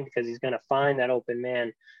per game, because he's going to find that open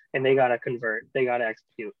man and they got to convert. They got to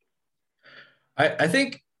execute. I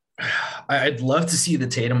think I'd love to see the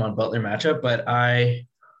Tatum on Butler matchup, but I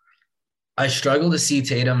struggle to see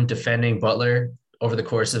Tatum defending Butler over the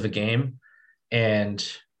course of a game and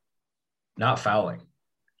not fouling.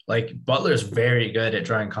 Like, Butler's very good at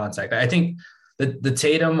drawing contact. I think the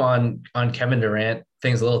Tatum on Kevin Durant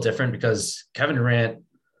thing's a little different because Kevin Durant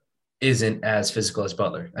isn't as physical as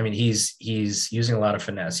Butler. I mean, he's using a lot of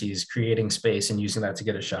finesse. He's creating space and using that to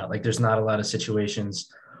get a shot. Like, there's not a lot of situations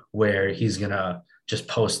where he's going to just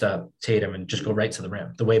post up Tatum and just go right to the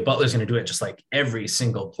rim, the way Butler's going to do it just like every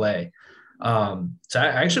single play. So I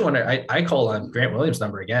actually wonder, I call on Grant Williams'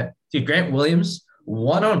 number again. Dude, Grant Williams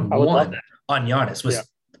one-on-one on Giannis was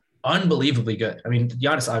unbelievably good. I mean,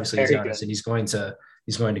 Giannis obviously is Giannis, and he's going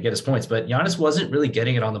to get his points, but Giannis wasn't really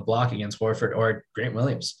getting it on the block against Horford or Grant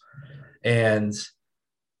Williams. And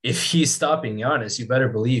if he's stopping Giannis, you better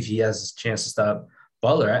believe he has a chance to stop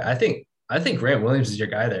Butler. I think Grant Williams is your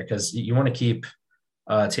guy there, because you want to keep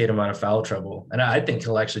Tatum out of foul trouble, and I think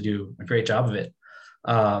he'll actually do a great job of it.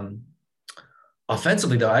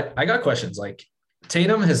 Offensively, though, I got questions. Like,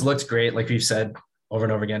 Tatum has looked great, like we've said over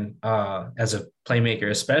and over again, as a playmaker,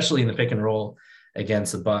 especially in the pick and roll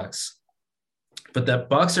against the Bucks. But the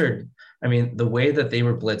Bucks are, I mean, the way that they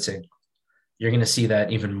were blitzing, you're going to see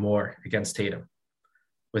that even more against Tatum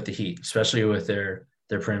with the Heat, especially with their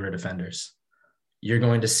perimeter defenders. You're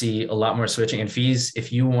going to see a lot more switching. And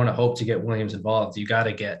if you want to hope to get Williams involved, you got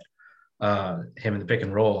to get him in the pick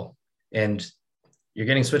and roll. And you're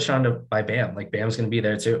getting switched on by Bam. Like, Bam's going to be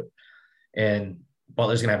there too. And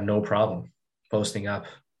Butler's going to have no problem posting up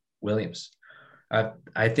Williams.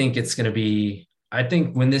 I think it's going to be – I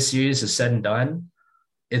think when this series is said and done,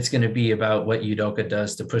 it's going to be about what Udoka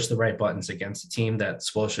does to push the right buttons against a team that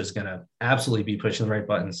Spoelstra is going to absolutely be pushing the right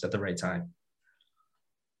buttons at the right time.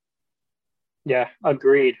 Yeah,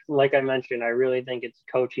 agreed. Like I mentioned, I really think it's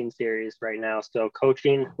a coaching series right now. So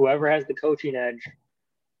coaching, whoever has the coaching edge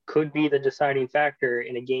could be the deciding factor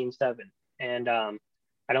in a game 7. And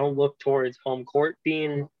I don't look towards home court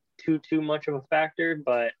being too much of a factor,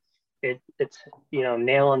 but it's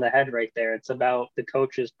nail on the head right there. It's about the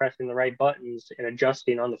coaches pressing the right buttons and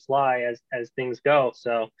adjusting on the fly as things go.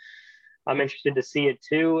 So I'm interested to see it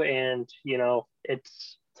too. And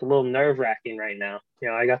it's a little nerve-wracking right now.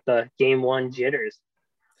 I got the game 1 jitters.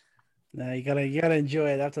 No, you gotta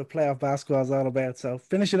enjoy it. That's what playoff basketball is all about. So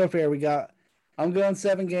finish it up here. I'm going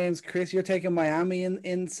 7 games. Chris, you're taking Miami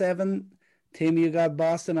in 7. Tim, you got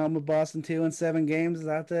Boston. I'm with Boston too in 7 games. Is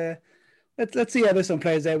that let's see how this one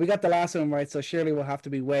plays out. We got the last one right, so surely we'll have to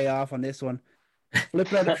be way off on this one.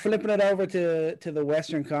 Flipping it over to the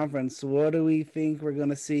Western Conference. What do we think we're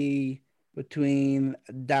gonna see between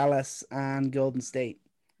Dallas and Golden State.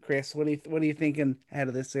 Chris, what are you thinking ahead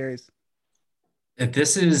of this series? If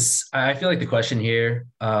this is, I feel like the question here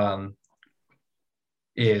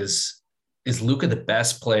is Luka the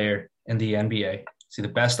best player in the NBA? Is he the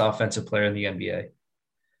best offensive player in the NBA?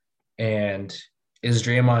 And is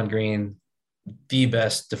Draymond Green the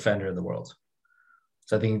best defender in the world?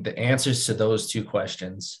 So I think the answers to those two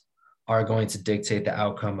questions are going to dictate the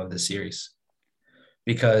outcome of the series,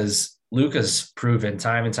 because Luka's proven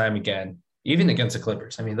time and time again, even against the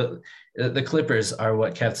Clippers. I mean, the Clippers are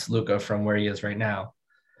what kept Luka from where he is right now.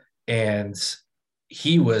 And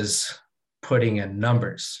he was putting in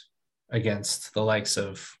numbers against the likes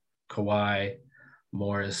of Kawhi,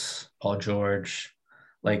 Morris, Paul George.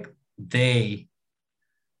 Like, they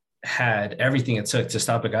had everything it took to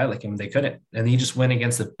stop a guy like him. They couldn't. And he just went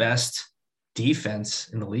against the best defense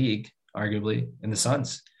in the league, arguably, in the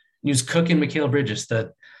Suns. He was cooking Mikal Bridges,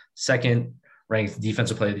 the second-ranked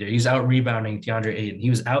defensive player of the year. He was out-rebounding DeAndre Ayton. He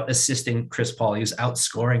was out-assisting Chris Paul. He was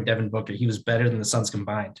out-scoring Devin Booker. He was better than the Suns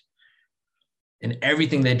combined in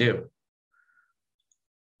everything they do.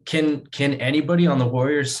 Can anybody on the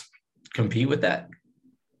Warriors compete with that?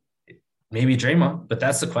 Maybe Draymond, but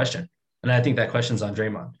that's the question. And I think that question's on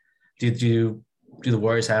Draymond. Do the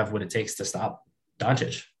Warriors have what it takes to stop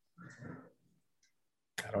Doncic?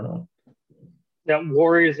 I don't know. That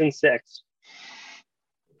Warriors in 6.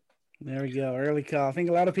 There we go. Early call. I think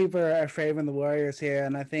a lot of people are favoring the Warriors here,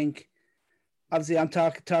 and I think obviously I'm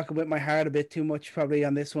talking with my heart a bit too much probably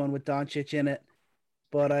on this one with Doncic in it.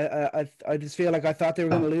 But I just feel like I thought they were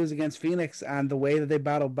going to lose against Phoenix, and the way that they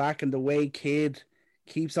battled back and the way Kidd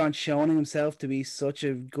keeps on showing himself to be such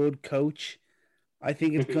a good coach, I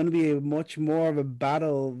think it's going to be much more of a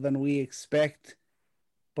battle than we expect.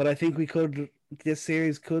 But I think this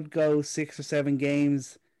series could go 6 or 7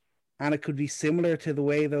 games, and it could be similar to the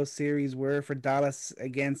way those series were for Dallas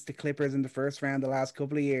against the Clippers in the first round the last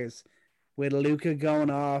couple of years, with Luka going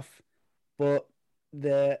off, but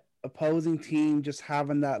the opposing team just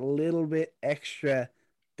having that little bit extra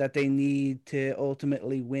that they need to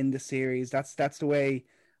ultimately win the series. That's the way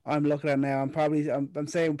I'm looking at it now. I'm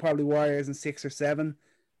saying probably Warriors in 6 or 7.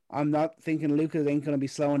 I'm not thinking Luka ain't going to be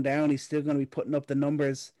slowing down. He's still going to be putting up the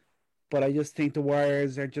numbers, but I just think the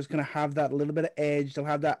Warriors are just going to have that little bit of edge. They'll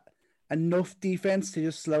have that enough defense to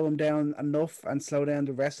just slow them down enough and slow down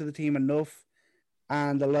the rest of the team enough.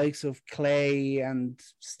 And the likes of Clay and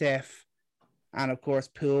Steph, and of course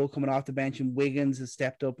Poole coming off the bench, and Wiggins has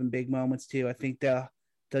stepped up in big moments too. I think they'll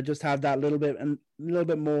just have that little bit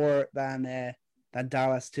more than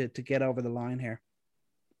Dallas to get over the line here.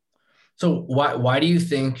 So why do you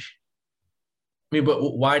think? I mean,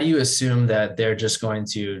 but why do you assume that they're just going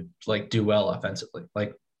to like do well offensively?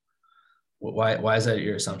 Like, why is that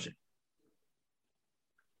your assumption?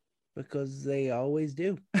 Because they always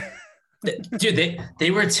do. Dude,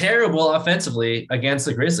 they were terrible offensively against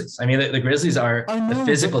the Grizzlies. I mean, the Grizzlies are a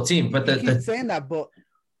physical team, but you keep saying that, but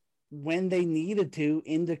when they needed to,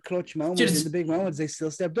 in the clutch moments, in the big moments, they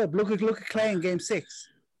still stepped up. Look at Clay in Game 6.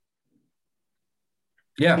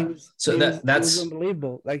 Yeah, that's it was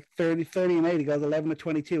unbelievable. Like 30 and 8, he goes 11 to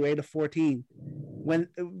 22, 8 to 14. When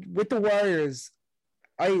with the Warriors,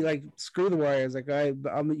 I like screw the Warriors. Like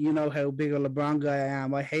I'm you know how big a LeBron guy I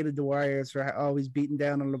am. I hated the Warriors for always beating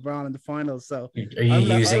down on LeBron in the finals. So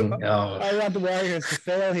I want the Warriors to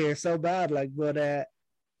fail here so bad. Like, but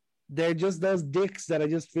they're just those dicks that I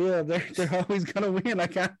just feel they're always gonna win. I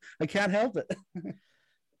can't help it.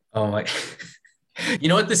 Oh my. You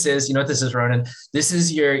know what this is? You know what this is, Ronan? This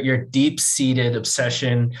is your deep-seated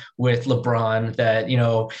obsession with LeBron that, you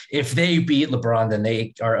know, if they beat LeBron, then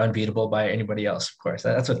they are unbeatable by anybody else, of course.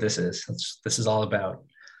 That's what this is. This is all about.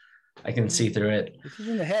 I can see through it. It's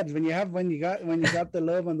in the head. When you got the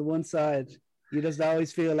love on the one side, you just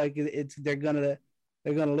always feel like they're gonna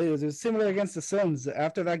lose. It was similar against the Suns.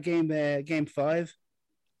 After that game 5,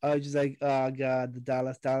 I was just like, oh God, the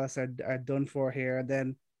Dallas are done for here. And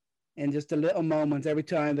then in just the little moments, every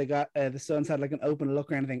time they got the Suns had like an open look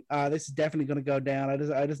or anything, this is definitely going to go down.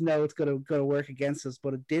 I just know it's going to work against us,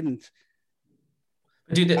 but it didn't.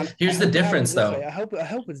 Dude, here's the difference, though. I hope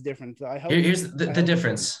it's different. Here's the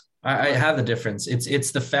difference. I have the difference.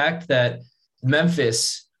 It's the fact that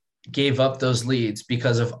Memphis gave up those leads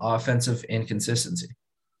because of offensive inconsistency,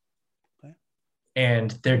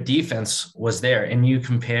 and their defense was there. And you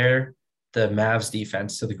compare the Mavs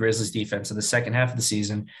defense to the Grizzlies defense in the second half of the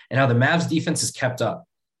season, and how the Mavs defense is kept up.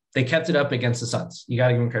 They kept it up against the Suns. You got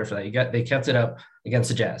to give them credit for that. They kept it up against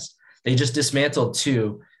the Jazz. They just dismantled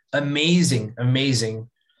 2 amazing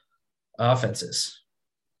offenses.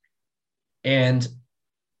 And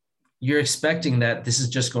you're expecting that this is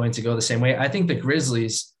just going to go the same way. I think the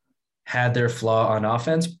Grizzlies had their flaw on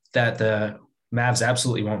offense that the Mavs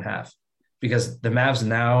absolutely won't have, because the Mavs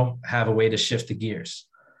now have a way to shift the gears.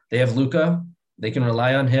 They have Luka, they can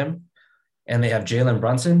rely on him, and they have Jalen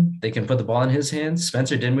Brunson. They can put the ball in his hands.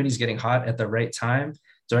 Spencer Dinwiddie's getting hot at the right time.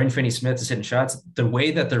 Dorian Finney-Smith is hitting shots. The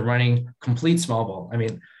way that they're running complete small ball. I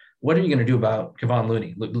mean, what are you going to do about Kevon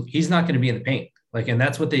Looney? He's not going to be in the paint. And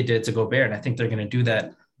that's what they did to Gobert. And I think they're going to do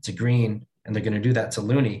that to Green, and they're going to do that to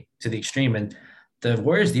Looney to the extreme. And the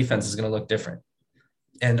Warriors defense is going to look different.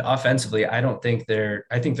 And offensively, I think they're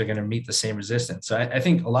going to meet the same resistance. So I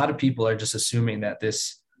think a lot of people are just assuming that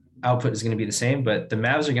this output is going to be the same, but the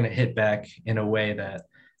Mavs are going to hit back in a way that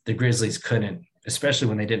the Grizzlies couldn't, especially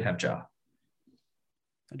when they didn't have Ja.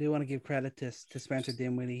 I do want to give credit to Spencer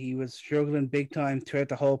Dinwiddie. He was struggling big time throughout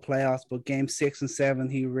the whole playoffs, but game 6 and 7,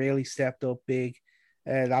 he really stepped up big.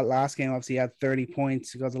 That last game, obviously, he had 30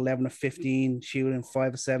 points. He goes 11 of 15, shooting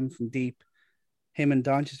 5 of 7 from deep. Him and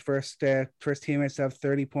Doncic's first teammates have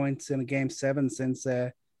 30 points in a game 7 since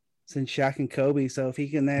Shaq and Kobe. So if he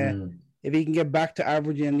can get back to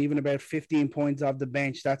averaging even about 15 points off the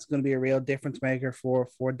bench, that's going to be a real difference maker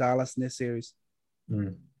for Dallas in this series.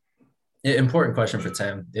 Important question for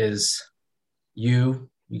Tim is you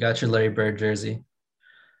got your Larry Bird jersey.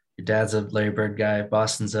 Your dad's a Larry Bird guy.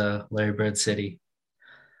 Boston's a Larry Bird city.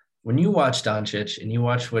 When you watch Doncic and you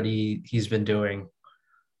watch what he's been doing,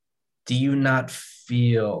 do you not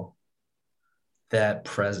feel that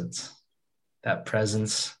presence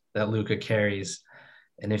that Luka carries?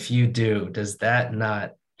 And if you do, does that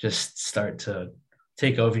not just start to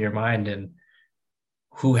take over your mind and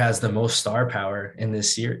who has the most star power in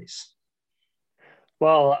this series?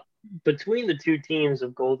 Well, between the two teams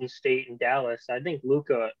of Golden State and Dallas, I think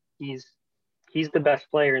Luka, he's the best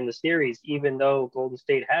player in the series, even though Golden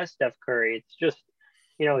State has Steph Curry. It's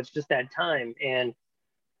just that time. And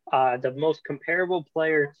the most comparable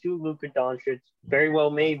player to Luka Doncic very well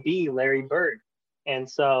may be Larry Bird. And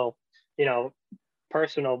so,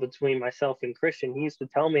 personal between myself and Christian, he used to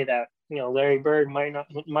tell me that, Larry Bird might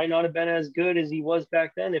not have been as good as he was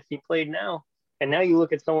back then if he played now. And now you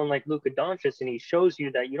look at someone like Luka Doncic and he shows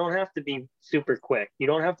you that you don't have to be super quick. You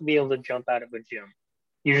don't have to be able to jump out of a gym.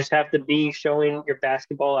 You just have to be showing your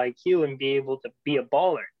basketball IQ and be able to be a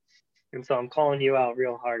baller. And so I'm calling you out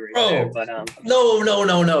real hard right there. But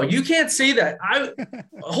no. You can't say that.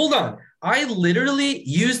 Hold on. I literally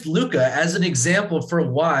used Luka as an example for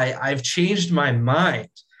why I've changed my mind.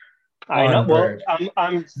 I know. Well,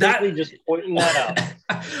 I'm simply just pointing that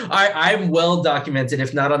out. I'm well documented,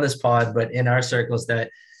 if not on this pod, but in our circles,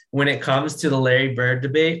 that when it comes to the Larry Bird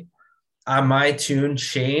debate, my tune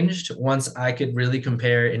changed once I could really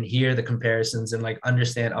compare and hear the comparisons and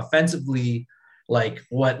understand offensively,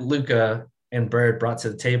 what Luka and Bird brought to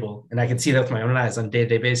the table. And I can see that with my own eyes on a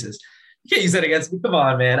day-to-day basis. You can't use that against me. Come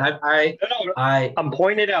on, man. I'm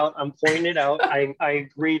pointing it out. I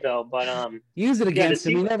agree though, but use it against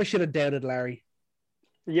him. We never should have doubted Larry.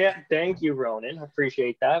 Yeah, thank you, Ronan. I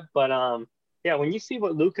appreciate that. But when you see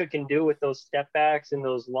what Luka can do with those step backs and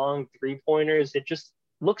those long 3-pointers, it just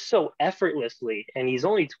looks so effortlessly. And he's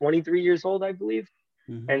only 23 years old, I believe.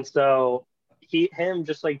 Mm-hmm. And so him,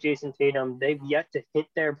 just like Jason Tatum, they've yet to hit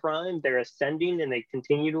their prime. They're ascending and they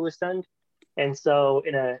continue to ascend. And so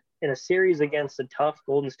in a series against a tough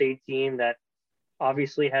Golden State team that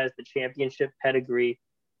obviously has the championship pedigree,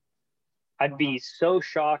 I'd be so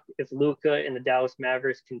shocked if Luka and the Dallas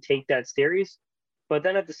Mavericks can take that series. But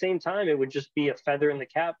then at the same time, it would just be a feather in the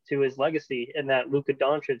cap to his legacy, and that Luka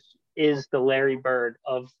Doncic is the Larry Bird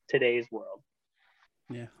of today's world.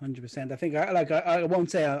 Yeah, 100%. I think I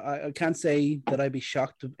won't say I can't say that I'd be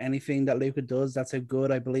shocked of anything that Luka does. That's how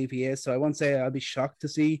good I believe he is. So I won't say I'll be shocked to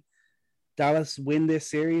see Dallas win this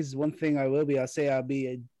series. One thing I'll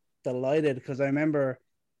be delighted, because I remember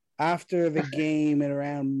after the game in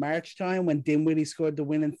around March time when Dinwiddie scored the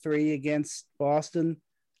winning 3 against Boston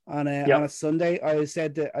on a Sunday, I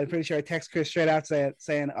said that I'm pretty sure I texted Chris straight out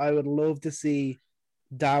saying I would love to see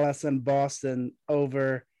Dallas and Boston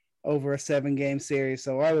over a 7-game series.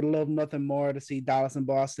 So I would love nothing more to see Dallas and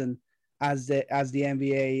Boston as the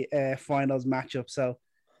NBA finals matchup. So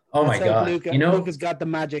oh my God, Luka's got the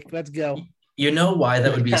magic. Let's go. You know why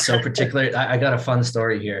that would be so particular? I got a fun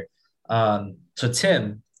story here. So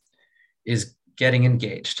Tim is getting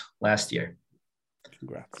engaged last year.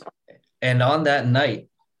 Congrats. And on that night,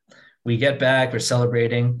 we get back, we're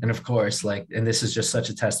celebrating. And of course, and this is just such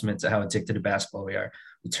a testament to how addicted to basketball we are.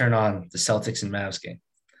 We turn on the Celtics and Mavs game.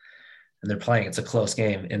 And they're playing. It's a close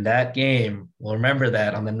game. In that game, we'll remember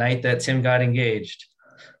that on the night that Tim got engaged,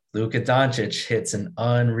 Luka Doncic hits an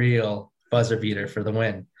unreal buzzer beater for the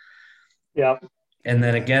win. Yeah. And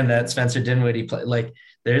then again, that Spencer Dinwiddie play, like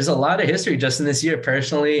there's a lot of history just in this year,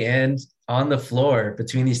 personally and on the floor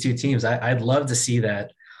between these two teams. I'd love to see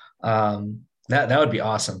that. That would be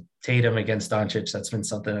awesome. Tatum against Doncic. That's been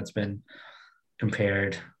something that's been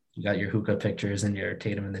compared. You got your hookah pictures and your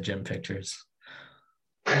Tatum in the gym pictures.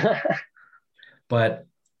 But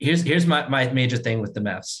here's my major thing with the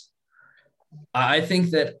Mavs. I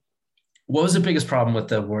think that what was the biggest problem with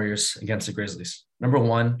the Warriors against the Grizzlies? Number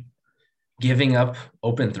one, giving up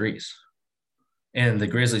open threes. And the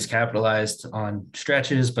Grizzlies capitalized on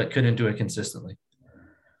stretches, but couldn't do it consistently.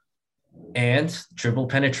 And dribble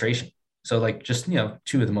penetration. So like just,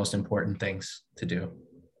 two of the most important things to do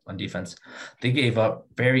on defense. They gave up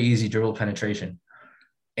very easy dribble penetration.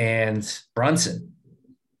 And Brunson,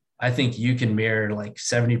 I think you can mirror like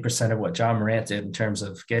 70% of what Ja Morant did in terms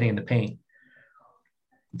of getting in the paint.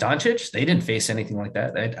 Doncic, they didn't face anything like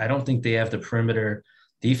that. I don't think they have the perimeter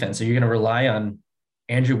defense. So you're going to rely on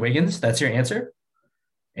Andrew Wiggins. That's your answer?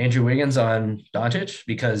 Andrew Wiggins on Doncic,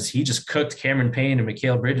 because he just cooked Cameron Payne and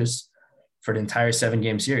Mikal Bridges for the entire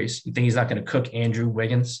 7-game series. You think he's not going to cook Andrew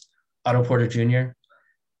Wiggins, Otto Porter Jr.?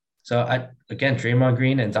 So again, Draymond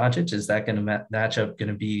Green and Doncic, is that going to match up going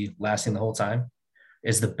to be lasting the whole time?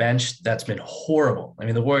 Is the bench that's been horrible? I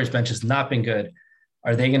mean, the Warriors bench has not been good.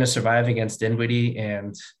 Are they going to survive against Dinwiddie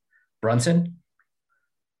and Brunson?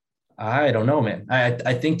 I don't know, man.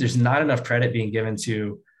 I think there's not enough credit being given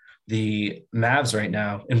to the Mavs right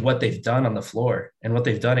now and what they've done on the floor and what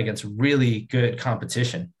they've done against really good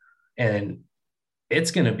competition. And it's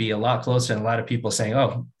going to be a lot closer than a lot of people saying,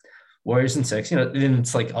 oh, Warriors in 6, and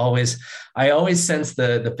it's like always, I always sense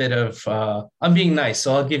the bit of, I'm being nice,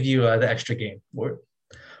 so I'll give you the extra game.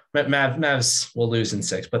 Mavs will lose in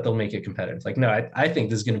 6, but they'll make it competitive. Like, no, I think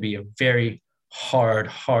this is going to be a very hard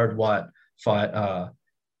fought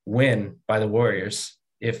win by the Warriors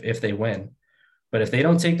if they win. But if they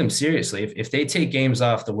don't take them seriously, if they take games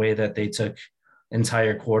off the way that they took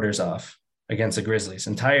entire quarters off against the Grizzlies,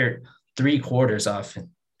 entire 3 quarters off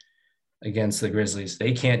against the Grizzlies,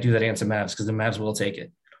 they can't do that against the Mavs because the Mavs will take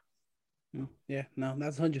it. Yeah, no,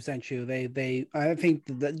 that's 100% true. I think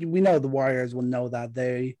that we know the Warriors will know that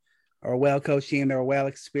they are a well-coached team. They're a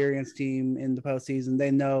well-experienced team in the postseason.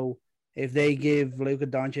 They know if they give Luka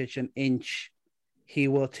Doncic an inch, he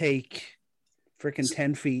will take freaking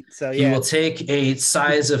 10 feet. So he will take a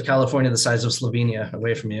size of California, the size of Slovenia,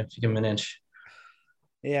 away from you if you give him an inch.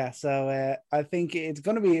 Yeah, so I think it's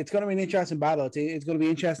gonna be an interesting battle. It's gonna be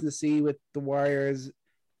interesting to see with the Warriors.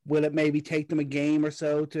 Will it maybe take them a game or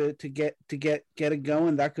so to get it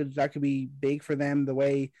going? That could be big for them. The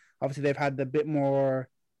way obviously they've had a bit more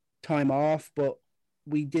time off, but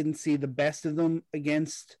we didn't see the best of them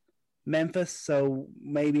against Memphis. So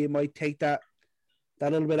maybe it might take that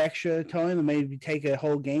little bit extra time, and maybe take a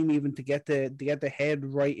whole game even to get the head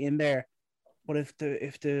right in there. But if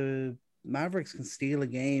the Mavericks can steal a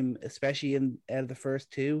game, especially out of the first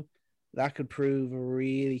 2, that could prove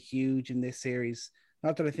really huge in this series.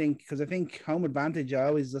 Not that I think home advantage. I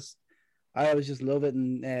always just love it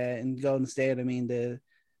in Golden State. I mean,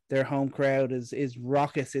 their home crowd is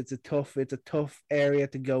raucous. It's a tough area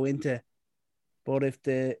to go into. But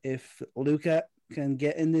if Luka can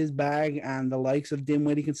get in his bag and the likes of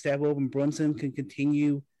Dinwiddie can step up and Brunson can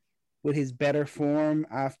continue with his better form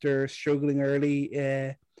after struggling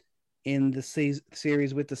early in the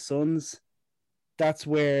series with the Suns, that's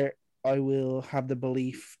where I will have the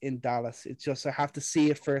belief in Dallas. It's just I have to see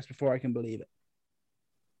it first before I can believe it.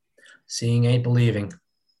 Seeing ain't believing.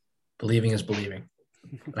 Believing is believing.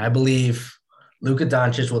 I believe Luka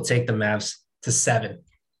Doncic will take the Mavs to 7.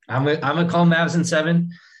 I'm gonna call Mavs in 7.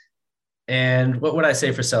 And what would I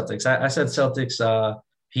say for Celtics? I said Celtics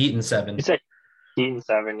Heat in 7. You said Heat in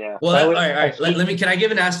 7, yeah. Well, all right. Can I give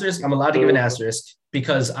an asterisk? I'm allowed to give an asterisk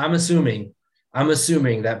because I'm assuming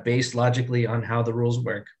that based logically on how the rules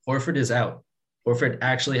work, Horford is out. Horford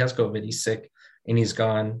actually has COVID. He's sick and he's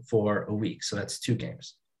gone for a week. So that's 2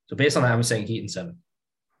 games. So based on that, I'm saying Heat in 7.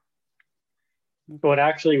 So it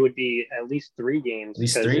actually would be at least 3 games. At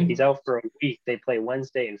least 3? If he's out for a week, they play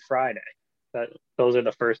Wednesday and Friday. Those are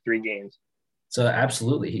the first 3 games. So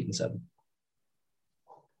absolutely Heat in 7.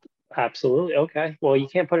 Absolutely. Okay. Well, you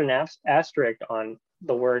can't put an asterisk on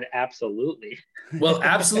the word absolutely. Well,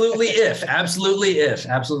 absolutely if. That's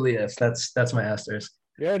my asterisk.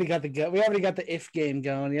 We already got the if game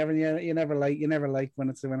going. You never like when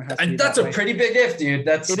it has to be that's a pretty big if, dude.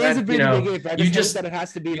 It is a pretty big if. I just that it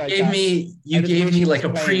has to be like you gave me like a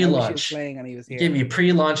pre-launch. You gave me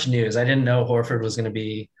pre-launch news. I didn't know Horford was going to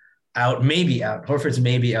be maybe out. Horford's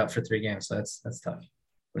maybe out for 3 games. So that's tough.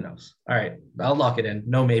 Who knows? All right. I'll lock it in.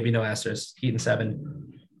 No, maybe, no asterisk. Heat in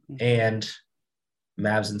 7. and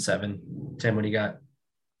Mavs in 7. Tim, what do you got?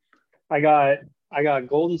 I got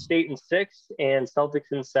Golden State in 6 and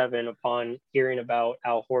Celtics in 7 upon hearing about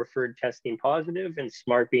Al Horford testing positive and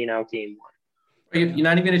Smart being out game 1. You're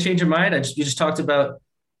not even going to change your mind? You just talked about,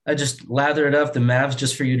 I just lathered up the Mavs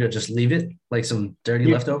just for you to just leave it like some dirty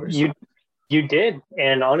leftovers? You did.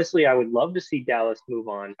 And honestly, I would love to see Dallas move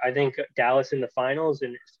on. I think Dallas in the finals,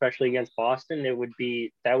 and especially against Boston,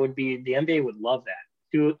 the NBA would love that.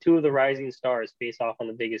 Two of the rising stars face off on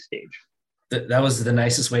the biggest stage. That was the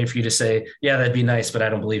nicest way for you to say, yeah, that'd be nice, but I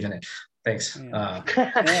don't believe in it. Thanks. Yeah,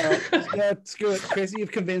 screw it. Chris,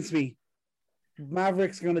 you've convinced me.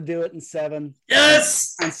 Mavericks going to do it in 7.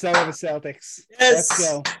 Yes. And so are the Celtics. Yes. Let's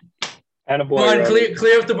go. And a boy. Come on,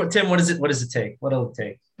 clear up the Tim. What does it take? What'll it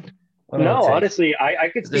take? Honestly, I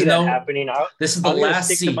could see that happening. This is the last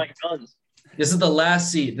seat. This is the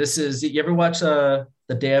last seat. You ever watch The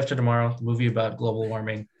Day After Tomorrow, the movie about global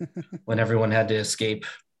warming, when everyone had to escape?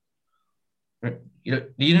 You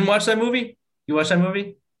didn't watch that movie? You watched that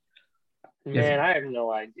movie? Man, I have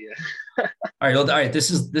no idea. All right.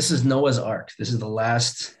 This is Noah's Ark. This is the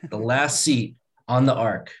last seat on the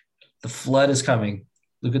Ark. The flood is coming.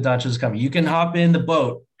 Luka Doncic is coming. You can hop in the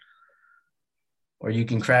boat, or you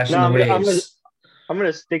can crash in the waves. I'm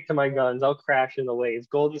gonna stick to my guns. I'll crash in the waves.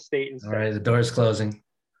 Golden State instead. All right, the door is closing.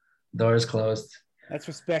 Door is closed. That's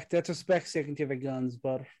respect sticking to the guns,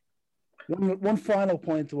 but one final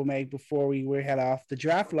point we'll make before we head off. The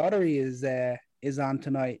draft lottery is on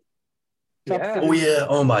tonight. Oh yeah.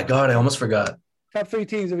 Oh my God, I almost forgot. Top 3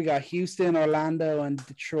 teams that we got: Houston, Orlando, and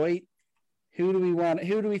Detroit. Who do we want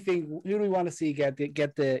to see get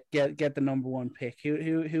the number 1 pick?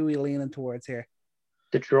 Who are we leaning towards here?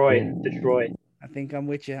 Detroit. I think I'm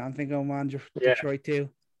with you. I think I'm on Detroit too.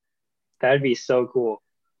 That'd be so cool.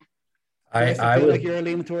 I would. Like you're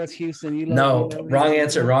leaning towards Houston. Wrong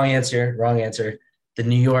answer. The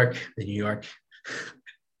New York.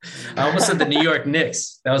 I almost said the New York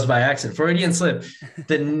Knicks. That was by accident. Freudian slip.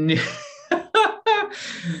 The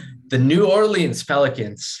New Orleans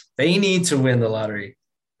Pelicans. They need to win the lottery.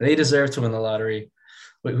 They deserve to win the lottery.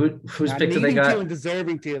 Wait, whose pick did they got? And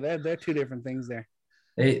deserving to. They're 2 different things there.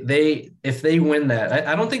 They if they win that,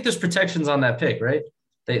 I don't think there's protections on that pick, right?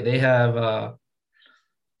 They have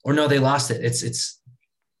or no, they lost it. It's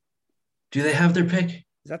do they have their pick?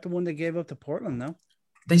 Is that the one they gave up to Portland? No,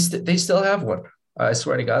 they still have one. I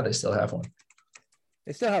swear to God, they still have one.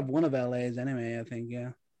 They still have one of LA's anyway, I think, yeah.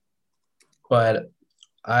 But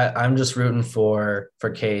I'm just rooting for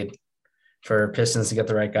Cade, for Pistons to get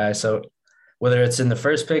the right guy. So whether it's in the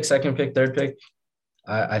first pick, second pick, third pick,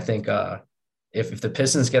 I think if the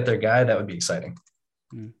Pistons get their guy, that would be exciting.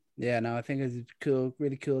 Yeah, no, I think it's cool,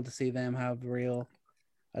 really cool to see them have real.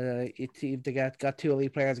 If they got 2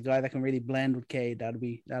 elite players, a guy that can really blend with Cade, that'd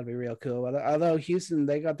be real cool. Although Houston,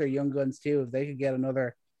 they got their young guns too. If they could get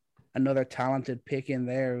another talented pick in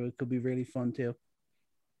there, it could be really fun too.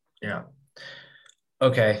 Yeah.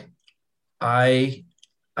 Okay. I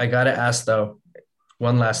gotta ask though,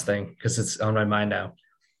 one last thing because it's on my mind now.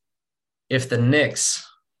 If the Knicks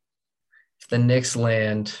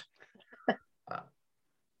land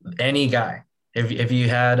any guy, if you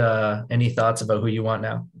had any thoughts about who you want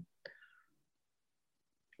now,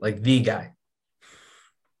 like the guy?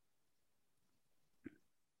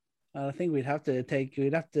 I think we'd have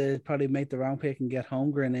to probably make the wrong pick and get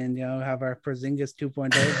Holmgren in, have our Porzingis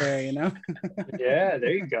 2.0 there, Yeah,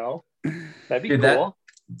 there you go. That'd be cool.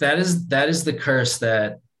 That is the curse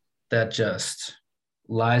that just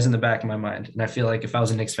lies in the back of my mind. And I feel like if I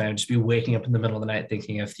was a Knicks fan, I'd just be waking up in the middle of the night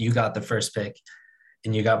thinking, if you got the first pick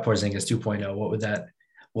and you got Porzingis 2.0, what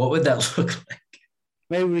would that look like?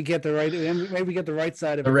 Maybe we get the right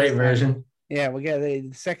side of the right version. Yeah, we'll get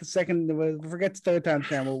the second. We'll forget the third time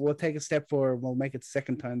charm. We'll take a step forward. We'll make it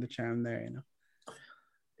second time the charm there.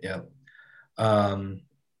 Yeah.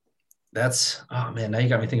 That's man. Now you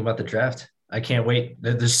got me thinking about the draft. I can't wait.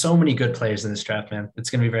 There's so many good players in this draft, man. It's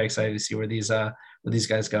gonna be very exciting to see where these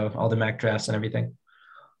guys go. All the mock drafts and everything.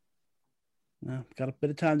 Got a bit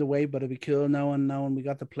of time to wait, but it'd be cool knowing we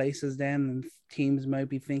got the places then, and teams might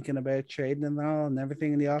be thinking about trading and all and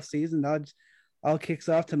everything in the off season. All kicks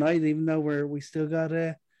off tonight, even though we still got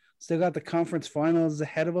the conference finals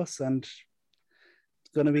ahead of us, and it's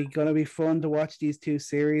gonna be fun to watch these 2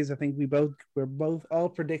 series. I think we're both all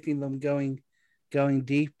predicting them going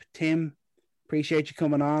deep. Tim, appreciate you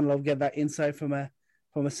coming on. Love getting that insight from a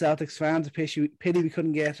Celtics fan. Pity we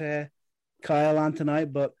couldn't get Kyle on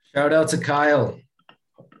tonight, but shout out to Kyle.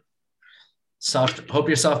 Hope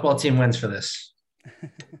your softball team wins for this.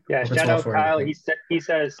 Yeah, shout out Kyle. He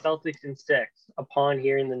says Celtics in 6. upon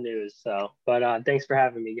hearing the news. So, but thanks for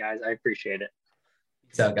having me, guys. I appreciate it.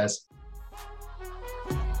 Peace out, guys.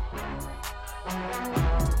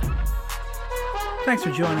 Thanks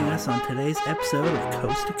for joining us on today's episode of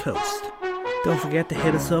Coast to Coast. Don't forget to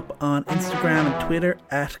hit us up on Instagram and Twitter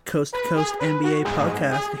at Coast to Coast NBA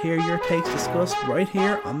Podcast to hear your takes discussed right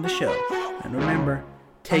here on the show. And remember,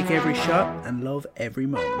 take every shot and love every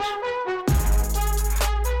moment.